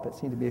go pop. It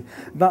seemed to be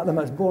about the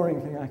most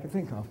boring thing I could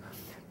think of.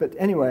 But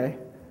anyway,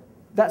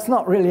 that's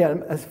not really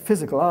a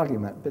physical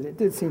argument, but it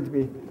did seem to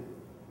be.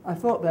 I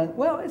thought then,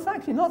 well, it's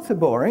actually not so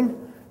boring,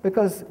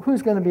 because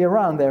who's going to be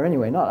around there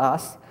anyway? Not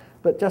us,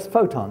 but just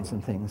photons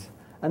and things.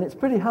 And it's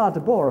pretty hard to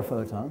bore a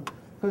photon,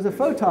 because a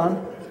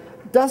photon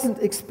doesn't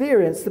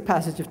experience the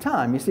passage of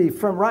time. You see,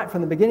 right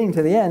from the beginning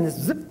to the end, it's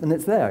zip, and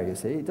it's there, you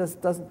see. It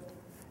doesn't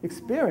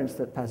experience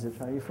that passage of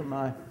time. From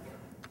my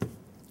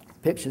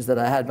pictures that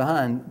I had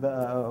behind,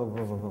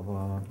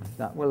 well,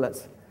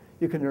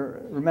 you can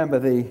remember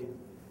the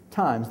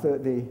times.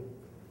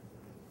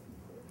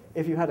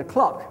 If you had a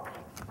clock,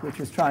 which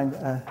was trying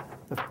a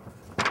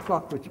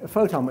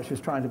photon which was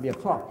trying to be a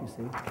clock, you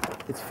see,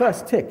 its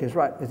first tick is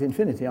right at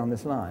infinity on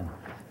this line.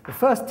 The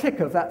first tick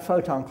of that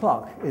photon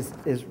clock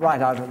is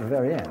right out at the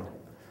very end.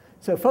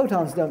 So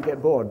photons don't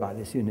get bored by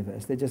this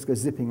universe. They just go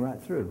zipping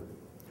right through.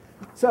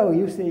 So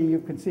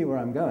you can see where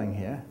I'm going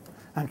here.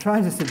 I'm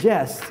trying to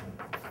suggest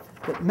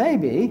that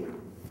maybe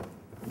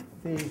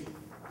the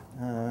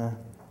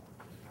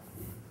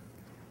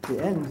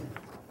end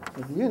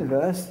of the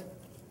universe,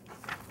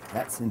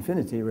 that's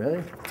infinity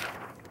really,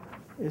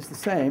 is the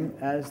same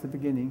as the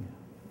beginning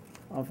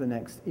of the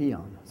next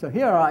eon. So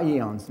here are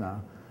eons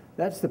now.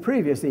 That's the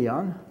previous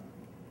eon.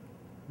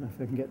 I don't know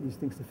if I can get these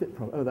things to fit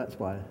properly. Oh, that's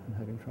why I'm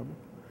having trouble.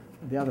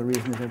 The other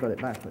reason is I've got it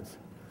backwards.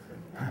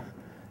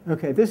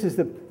 Okay, this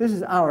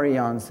is our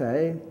eon,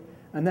 say,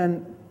 and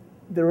then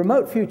the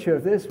remote future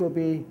of this will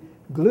be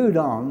glued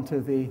on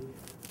to the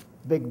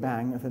Big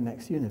Bang of the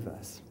next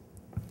universe.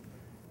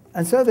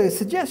 And so the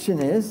suggestion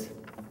is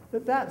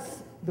that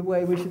that's the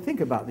way we should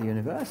think about the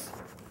universe.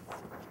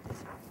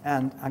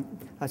 And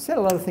I said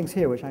a lot of things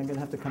here which I'm going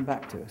to have to come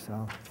back to, so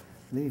I'll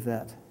leave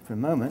that for a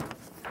moment.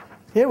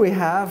 Here we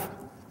have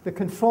the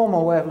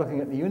conformal way of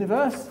looking at the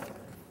universe.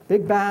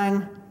 Big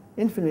Bang,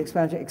 infinite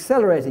expansion,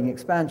 accelerating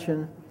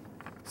expansion.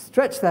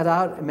 Stretch that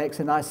out, it makes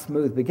a nice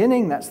smooth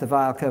beginning. That's the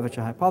Weyl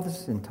curvature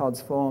hypothesis in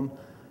Todd's form.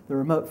 The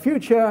remote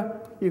future,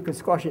 you can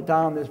squash it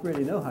down. There's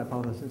really no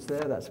hypothesis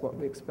there. That's what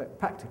we expect,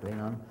 practically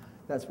none.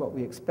 That's what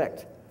we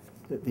expect,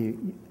 that the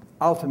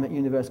ultimate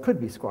universe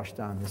could be squashed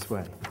down this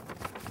way.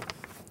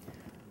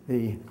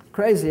 The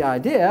crazy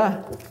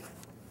idea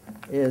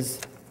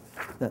is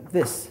that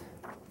this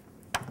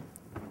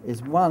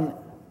is one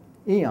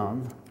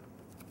eon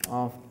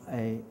of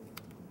a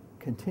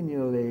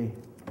continually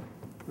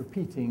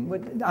repeating.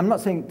 I'm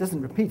not saying it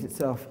doesn't repeat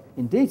itself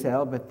in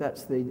detail, but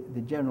that's the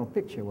general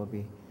picture will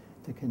be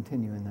to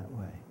continue in that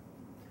way.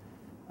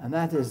 And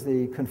that is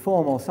the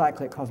conformal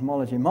cyclic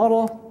cosmology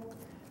model.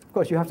 Of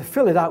course, you have to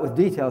fill it out with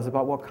details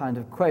about what kind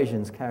of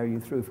equations carry you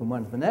through from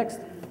one to the next,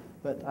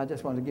 but I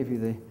just want to give you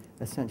the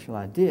essential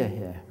idea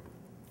here.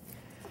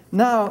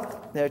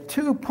 Now, there are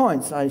 2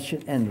 points I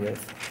should end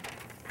with.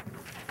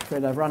 I'm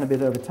afraid I've run a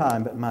bit over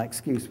time, but my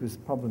excuse was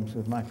problems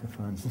with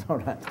microphones. All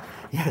right.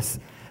 Yes.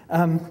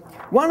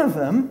 One of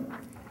them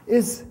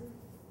is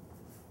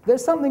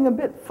there's something a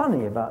bit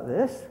funny about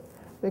this,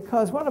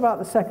 because what about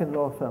the second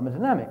law of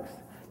thermodynamics?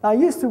 I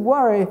used to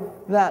worry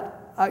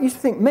that, I used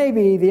to think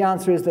maybe the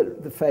answer is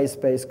that the phase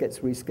space gets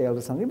rescaled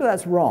or something, but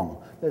that's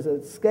wrong. There's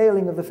a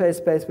scaling of the phase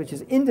space which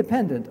is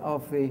independent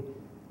of the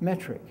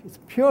metric. It's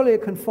purely a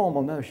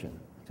conformal notion.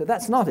 So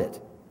that's not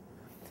it.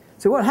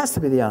 So what has to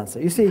be the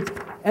answer? You see,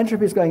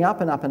 entropy is going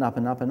up and up and up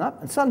and up and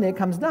up, and suddenly it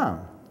comes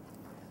down.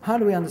 How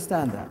do we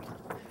understand that?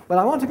 Well,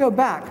 I want to go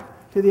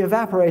back to the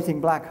evaporating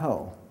black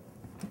hole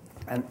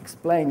and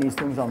explain these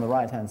things on the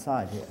right-hand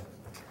side here.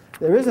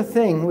 There is a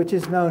thing which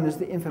is known as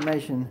the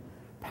information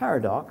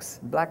paradox,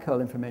 black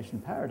hole information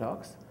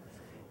paradox,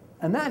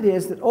 and that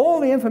is that all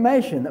the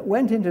information that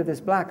went into this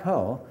black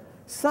hole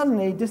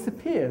suddenly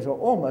disappears, or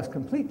almost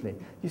completely.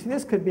 You see,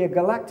 this could be a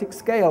galactic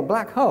scale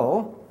black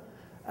hole,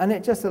 and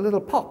it's just a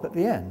little pop at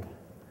the end.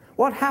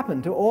 What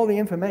happened to all the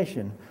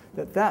information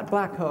that that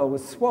black hole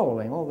was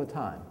swallowing all the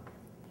time?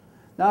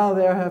 Now,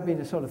 there have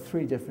been sort of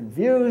three different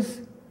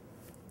views,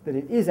 that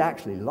it is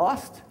actually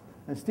lost,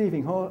 and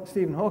Stephen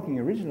Hawking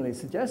originally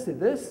suggested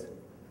this,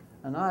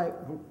 and I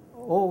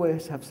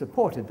always have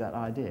supported that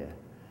idea.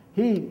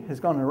 He has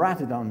gone and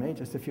ratted on me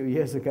just a few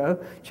years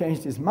ago,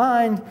 changed his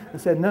mind, and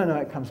said, no,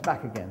 it comes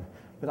back again.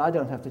 But I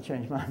don't have to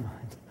change my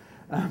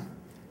mind.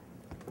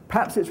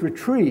 Perhaps it's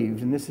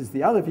retrieved, and this is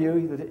the other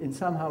view, that it's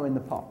somehow in the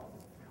pop,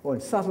 or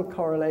in subtle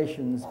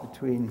correlations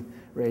between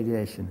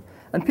radiation.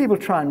 And people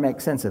try and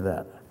make sense of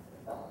that.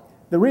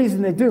 The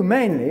reason they do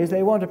mainly is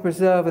they want to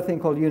preserve a thing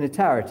called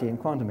unitarity in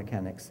quantum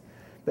mechanics.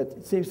 But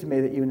it seems to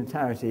me that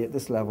unitarity at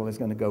this level is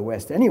going to go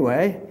west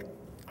anyway,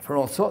 for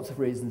all sorts of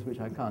reasons which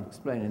I can't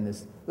explain in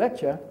this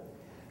lecture,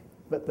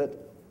 but that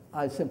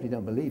I simply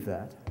don't believe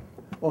that.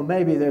 Or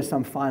maybe there's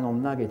some final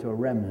nugget or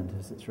remnant,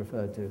 as it's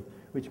referred to,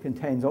 which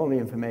contains all the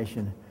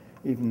information,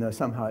 even though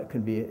somehow it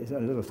can be a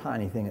little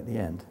tiny thing at the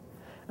end.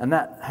 And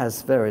that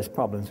has various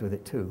problems with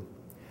it too.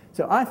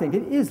 So I think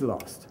it is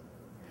lost.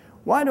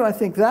 Why do I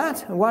think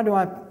that? And why do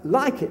I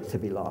like it to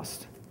be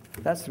lost?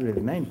 That's really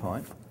the main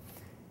point.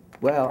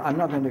 Well, I'm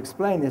not going to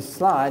explain this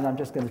slide. I'm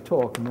just going to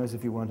talk, and those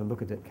of you who want to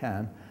look at it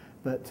can.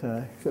 But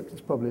except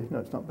it's probably, no,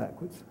 it's not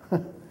backwards.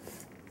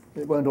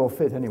 It won't all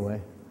fit anyway,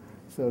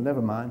 so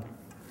never mind.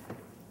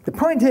 The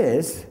point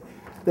is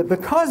that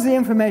because the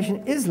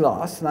information is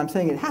lost, and I'm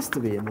saying it has to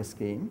be in this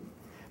scheme,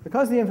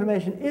 because the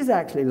information is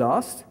actually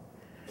lost,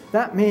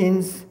 that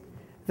means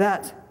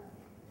that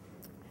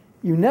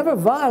you never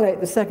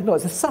violate the second law.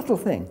 It's a subtle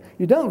thing.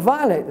 You don't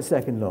violate the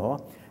second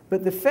law,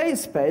 but the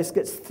phase space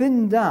gets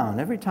thinned down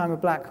every time a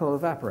black hole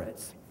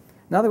evaporates.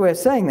 Another way of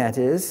saying that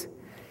is,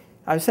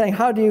 I was saying,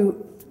 how do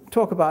you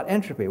talk about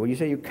entropy? Well, you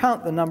say you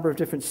count the number of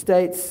different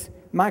states,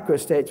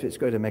 microstates, which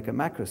go to make a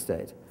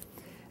macrostate.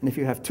 And if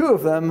you have two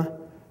of them,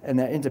 and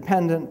they're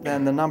independent,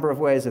 then the number of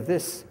ways of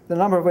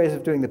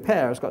doing the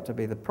pair has got to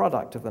be the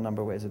product of the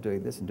number of ways of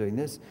doing this and doing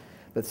this.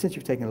 But since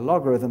you've taken a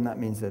logarithm, that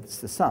means that it's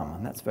the sum,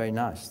 and that's very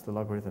nice. The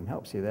logarithm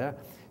helps you there.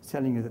 It's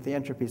telling you that the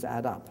entropies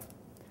add up.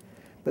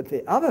 But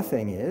the other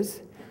thing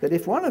is that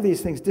if one of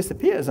these things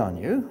disappears on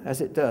you, as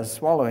it does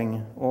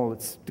swallowing all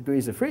its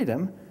degrees of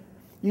freedom,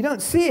 you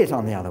don't see it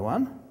on the other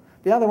one.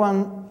 The other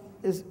one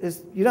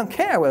is you don't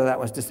care whether that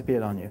was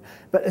disappeared on you.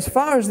 But as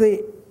far as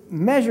the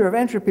measure of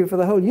entropy for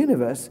the whole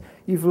universe,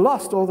 you've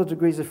lost all the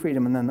degrees of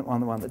freedom and then on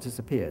the one that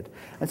disappeared.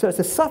 And so it's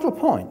a subtle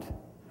point.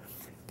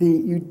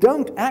 You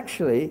don't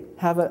actually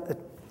have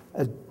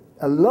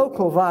a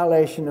local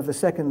violation of the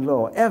second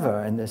law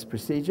ever in this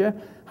procedure.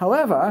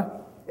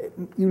 However,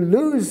 you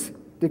lose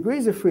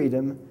degrees of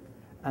freedom,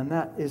 and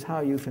that is how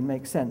you can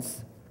make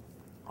sense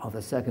of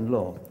the second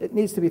law. It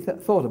needs to be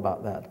thought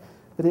about that.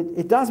 But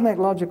it does make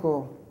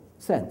logical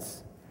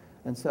sense.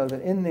 And so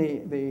that in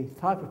the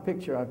type of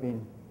picture I've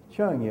been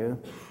showing you,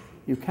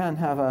 you can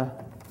have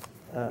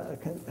a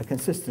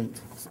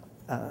consistent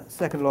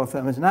second law of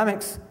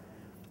thermodynamics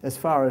as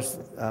far as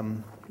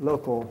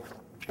local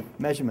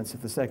measurements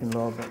of the second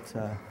law,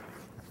 but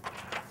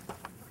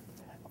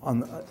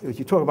if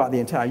you talk about the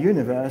entire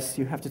universe,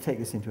 you have to take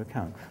this into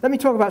account. Let me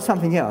talk about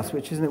something else,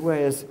 which in a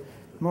way is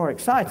more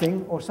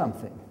exciting or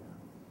something.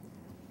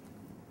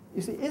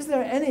 You see, is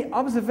there any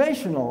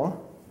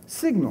observational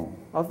signal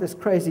of this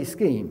crazy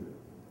scheme?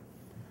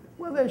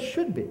 Well, there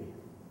should be.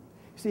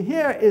 You see,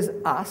 here is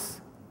us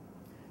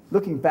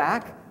looking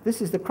back.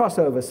 This is the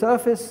crossover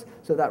surface,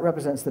 so that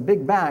represents the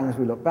Big Bang as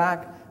we look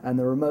back, and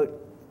the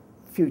remote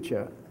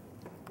future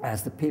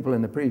as the people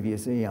in the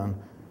previous eon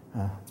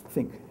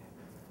think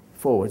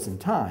forwards in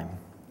time.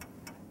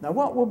 Now,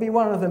 what will be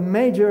one of the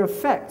major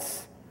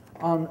effects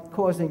on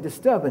causing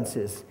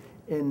disturbances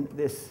in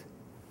this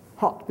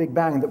hot Big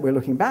Bang that we're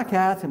looking back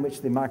at, in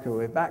which the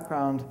microwave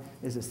background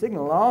is a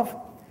signal of?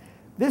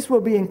 This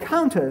will be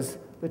encounters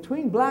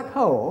between black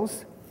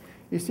holes.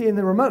 You see, in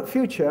the remote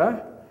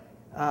future,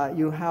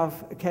 you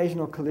have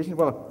occasional collisions.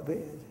 Well,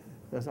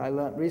 as I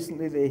learned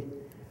recently,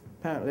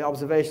 apparently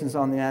observations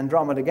on the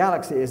Andromeda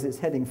galaxy is it's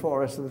heading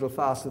for us a little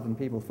faster than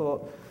people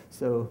thought.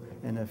 So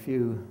in a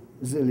few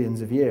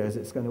zillions of years,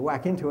 it's going to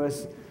whack into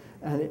us.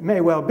 And it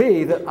may well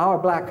be that our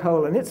black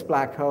hole and its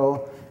black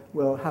hole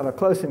will have a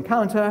close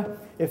encounter.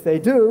 If they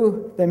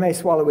do, they may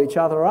swallow each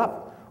other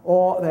up,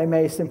 or they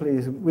may simply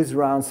whiz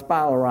around,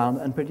 spiral around,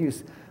 and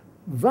produce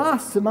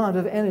vast amount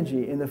of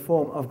energy in the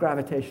form of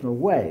gravitational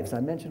waves. I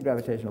mentioned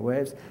gravitational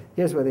waves.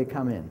 Here's where they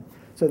come in.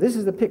 So this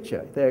is the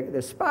picture.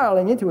 They're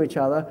spiraling into each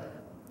other.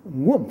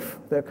 Whoomph,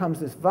 there comes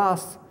this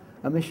vast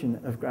emission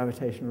of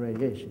gravitational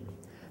radiation.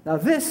 Now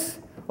this,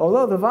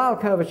 although the Weyl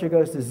curvature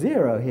goes to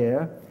 0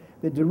 here,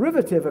 the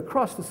derivative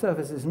across the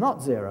surface is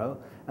not 0,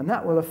 and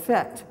that will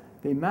affect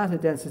the matter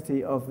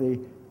density of the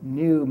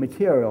new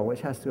material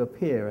which has to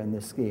appear in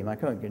this scheme. I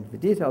can't get into the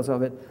details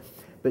of it,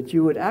 but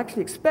you would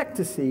actually expect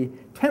to see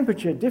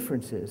temperature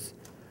differences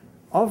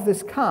of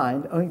this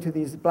kind owing to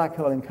these black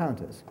hole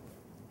encounters.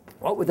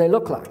 What would they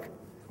look like?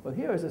 Well,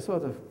 here is a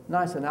sort of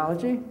nice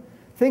analogy.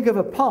 Think of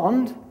a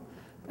pond,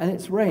 and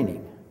it's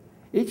raining.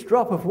 Each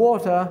drop of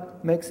water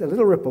makes a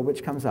little ripple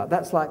which comes out.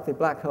 That's like the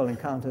black hole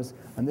encounters,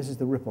 and this is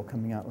the ripple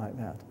coming out like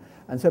that.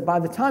 And so by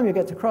the time you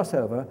get to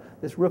crossover,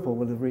 this ripple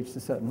will have reached a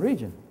certain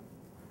region.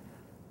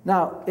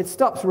 Now, it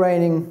stops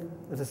raining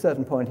at a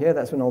certain point here.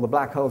 That's when all the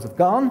black holes have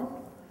gone.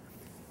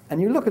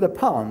 And you look at a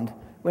pond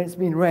when it's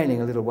been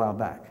raining a little while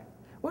back.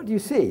 What do you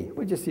see?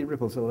 We just see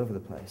ripples all over the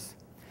place.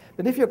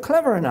 But if you're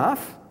clever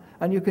enough,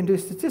 and you can do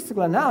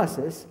statistical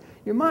analysis,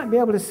 you might be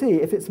able to see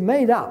if it's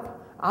made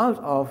up out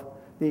of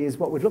these,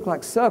 what would look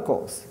like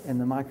circles in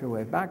the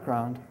microwave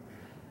background.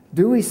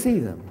 Do we see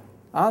them?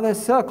 Are there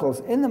circles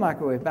in the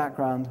microwave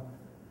background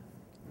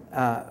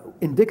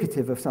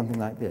indicative of something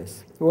like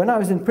this? When I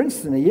was in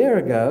Princeton a year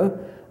ago,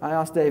 I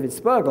asked David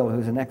Spergel,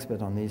 who's an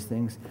expert on these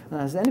things, and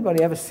has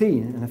anybody ever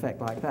seen an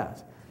effect like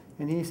that?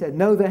 And he said,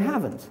 no, they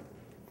haven't.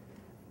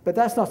 But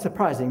that's not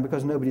surprising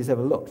because nobody's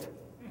ever looked.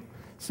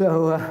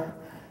 So,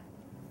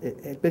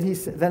 but he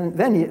said,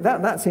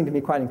 that seemed to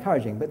me quite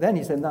encouraging. But then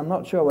he said, I'm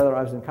not sure whether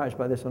I was encouraged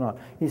by this or not.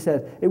 He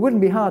said, it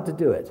wouldn't be hard to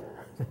do it.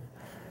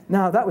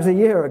 Now, that was a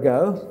year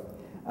ago.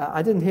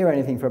 I didn't hear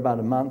anything for about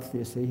a month,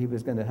 you see. He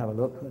was going to have a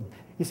look.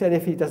 He said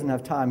if he doesn't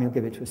have time, he'll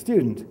give it to a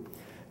student.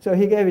 So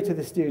he gave it to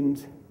the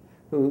student,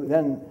 who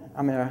then,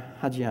 Amir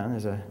Hajian,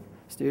 is a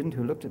student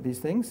who looked at these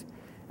things.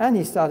 And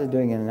he started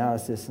doing an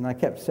analysis, and I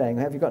kept saying,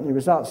 have you got any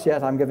results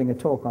yet? I'm giving a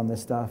talk on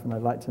this stuff, and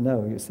I'd like to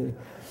know, you see.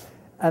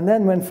 And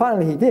then when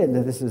finally he did,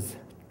 this was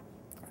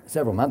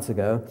several months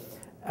ago,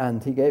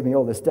 and he gave me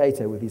all this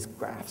data with these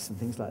graphs and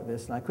things like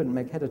this, and I couldn't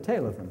make head or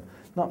tail of them,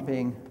 not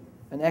being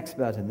an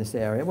expert in this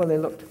area. Well, they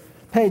looked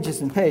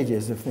pages and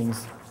pages of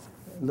things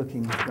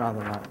looking rather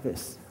like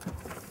this,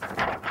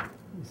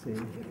 you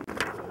see.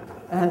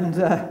 And,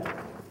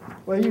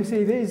 well, you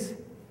see these,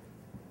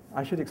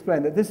 I should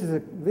explain that this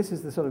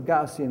is the sort of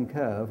Gaussian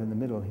curve in the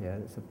middle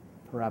here. It's a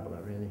parabola,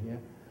 really, here.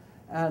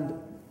 And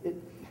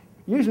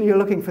usually you're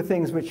looking for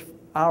things which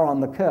are on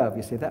the curve,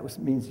 you see. That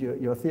means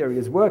your theory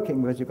is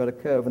working because you've got a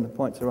curve and the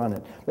points are on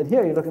it. But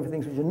here you're looking for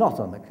things which are not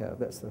on the curve.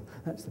 That's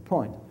the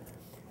point.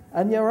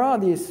 And there are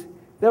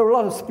a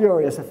lot of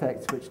spurious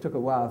effects which took a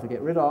while to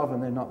get rid of,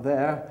 and they're not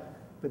there.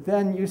 But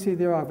then you see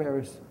there are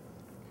various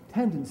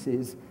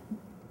tendencies,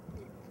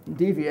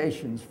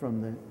 deviations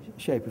from the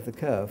shape of the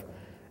curve.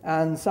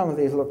 And some of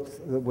these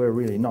were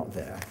really not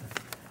there.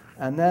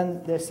 And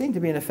then there seemed to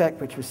be an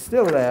effect which was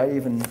still there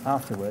even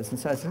afterwards. And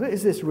so I said,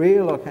 is this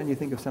real, or can you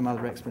think of some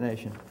other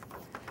explanation?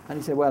 And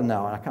he said, well,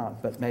 no, I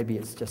can't, but maybe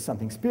it's just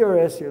something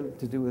spurious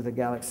to do with the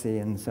galaxy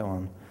and so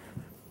on.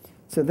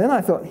 So then I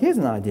thought, here's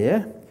an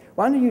idea.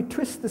 Why don't you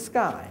twist the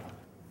sky?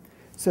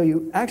 So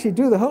you actually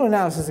do the whole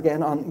analysis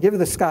again, give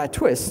the sky a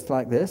twist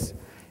like this.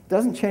 It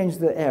doesn't change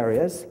the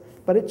areas,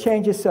 but it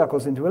changes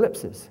circles into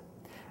ellipses.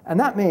 And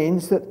that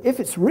means that if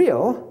it's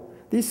real,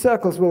 these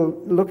circles will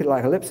look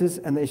like ellipses,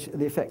 and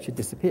the effect should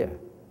disappear.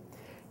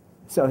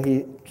 So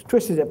he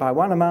twisted it by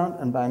one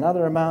amount and by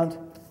another amount,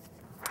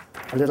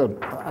 a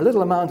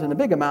little amount and a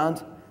big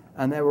amount,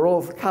 and they were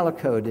all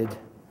color-coded.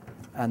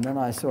 And then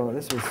I saw,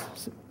 this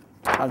was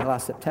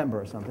last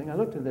September or something, I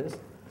looked at this,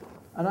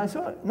 and I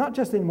saw, not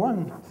just in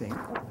one thing,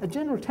 a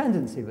general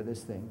tendency with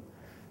this thing.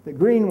 The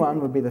green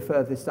one would be the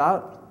furthest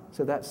out,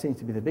 so that seems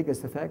to be the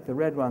biggest effect. The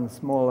red one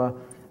smaller,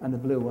 and the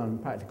blue one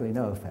practically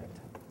no effect.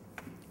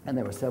 And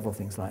there were several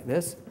things like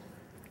this.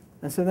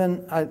 And so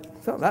then I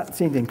thought that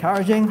seemed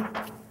encouraging.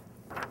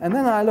 And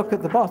then I looked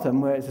at the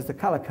bottom where it's just the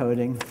color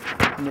coding,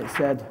 and it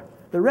said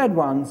the red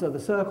ones are the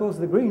circles,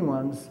 the green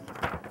ones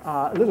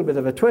are a little bit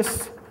of a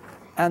twist,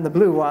 and the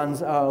blue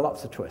ones are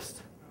lots of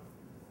twist.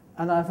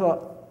 And I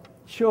thought,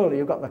 surely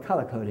you've got the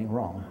color coding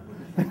wrong,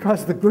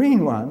 because the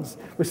green ones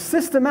were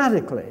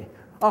systematically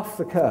off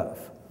the curve.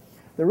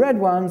 The red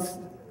ones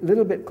a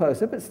little bit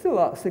closer, but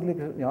still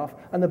significantly off,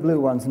 and the blue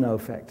ones no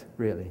effect,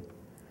 really.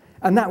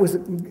 And that was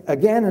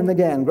again and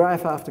again,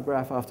 graph after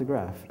graph after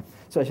graph.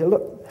 So I said,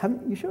 look,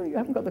 you sure you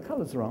haven't got the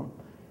colors wrong?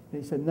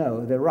 And he said,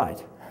 no, they're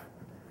right.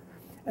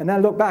 And then I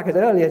looked back at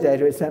earlier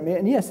data it sent me,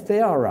 and yes,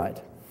 they are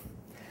right.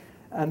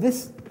 And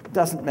this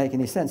doesn't make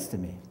any sense to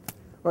me.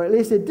 Or at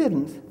least it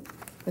didn't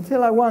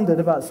until I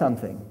wondered about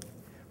something.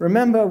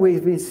 Remember,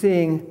 we've been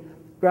seeing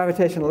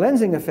gravitational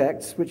lensing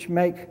effects which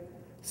make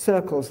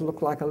circles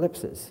look like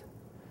ellipses.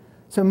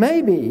 So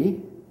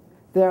maybe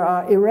there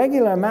are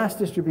irregular mass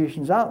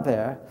distributions out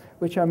there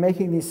which are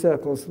making these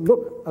circles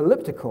look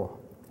elliptical.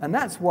 And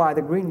that's why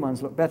the green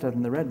ones look better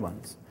than the red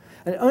ones.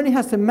 And it only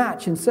has to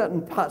match in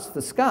certain parts of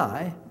the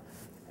sky,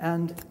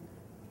 and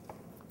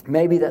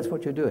maybe that's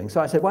what you're doing.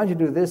 So I said, why don't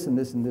you do this and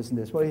this and this and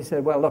this? Well, he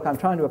said, well, look, I'm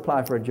trying to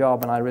apply for a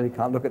job, and I really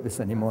can't look at this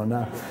anymore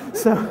now.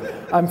 So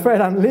I'm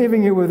afraid I'm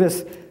leaving you with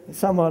this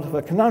somewhat of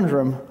a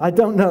conundrum. I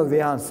don't know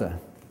the answer.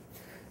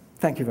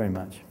 Thank you very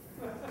much.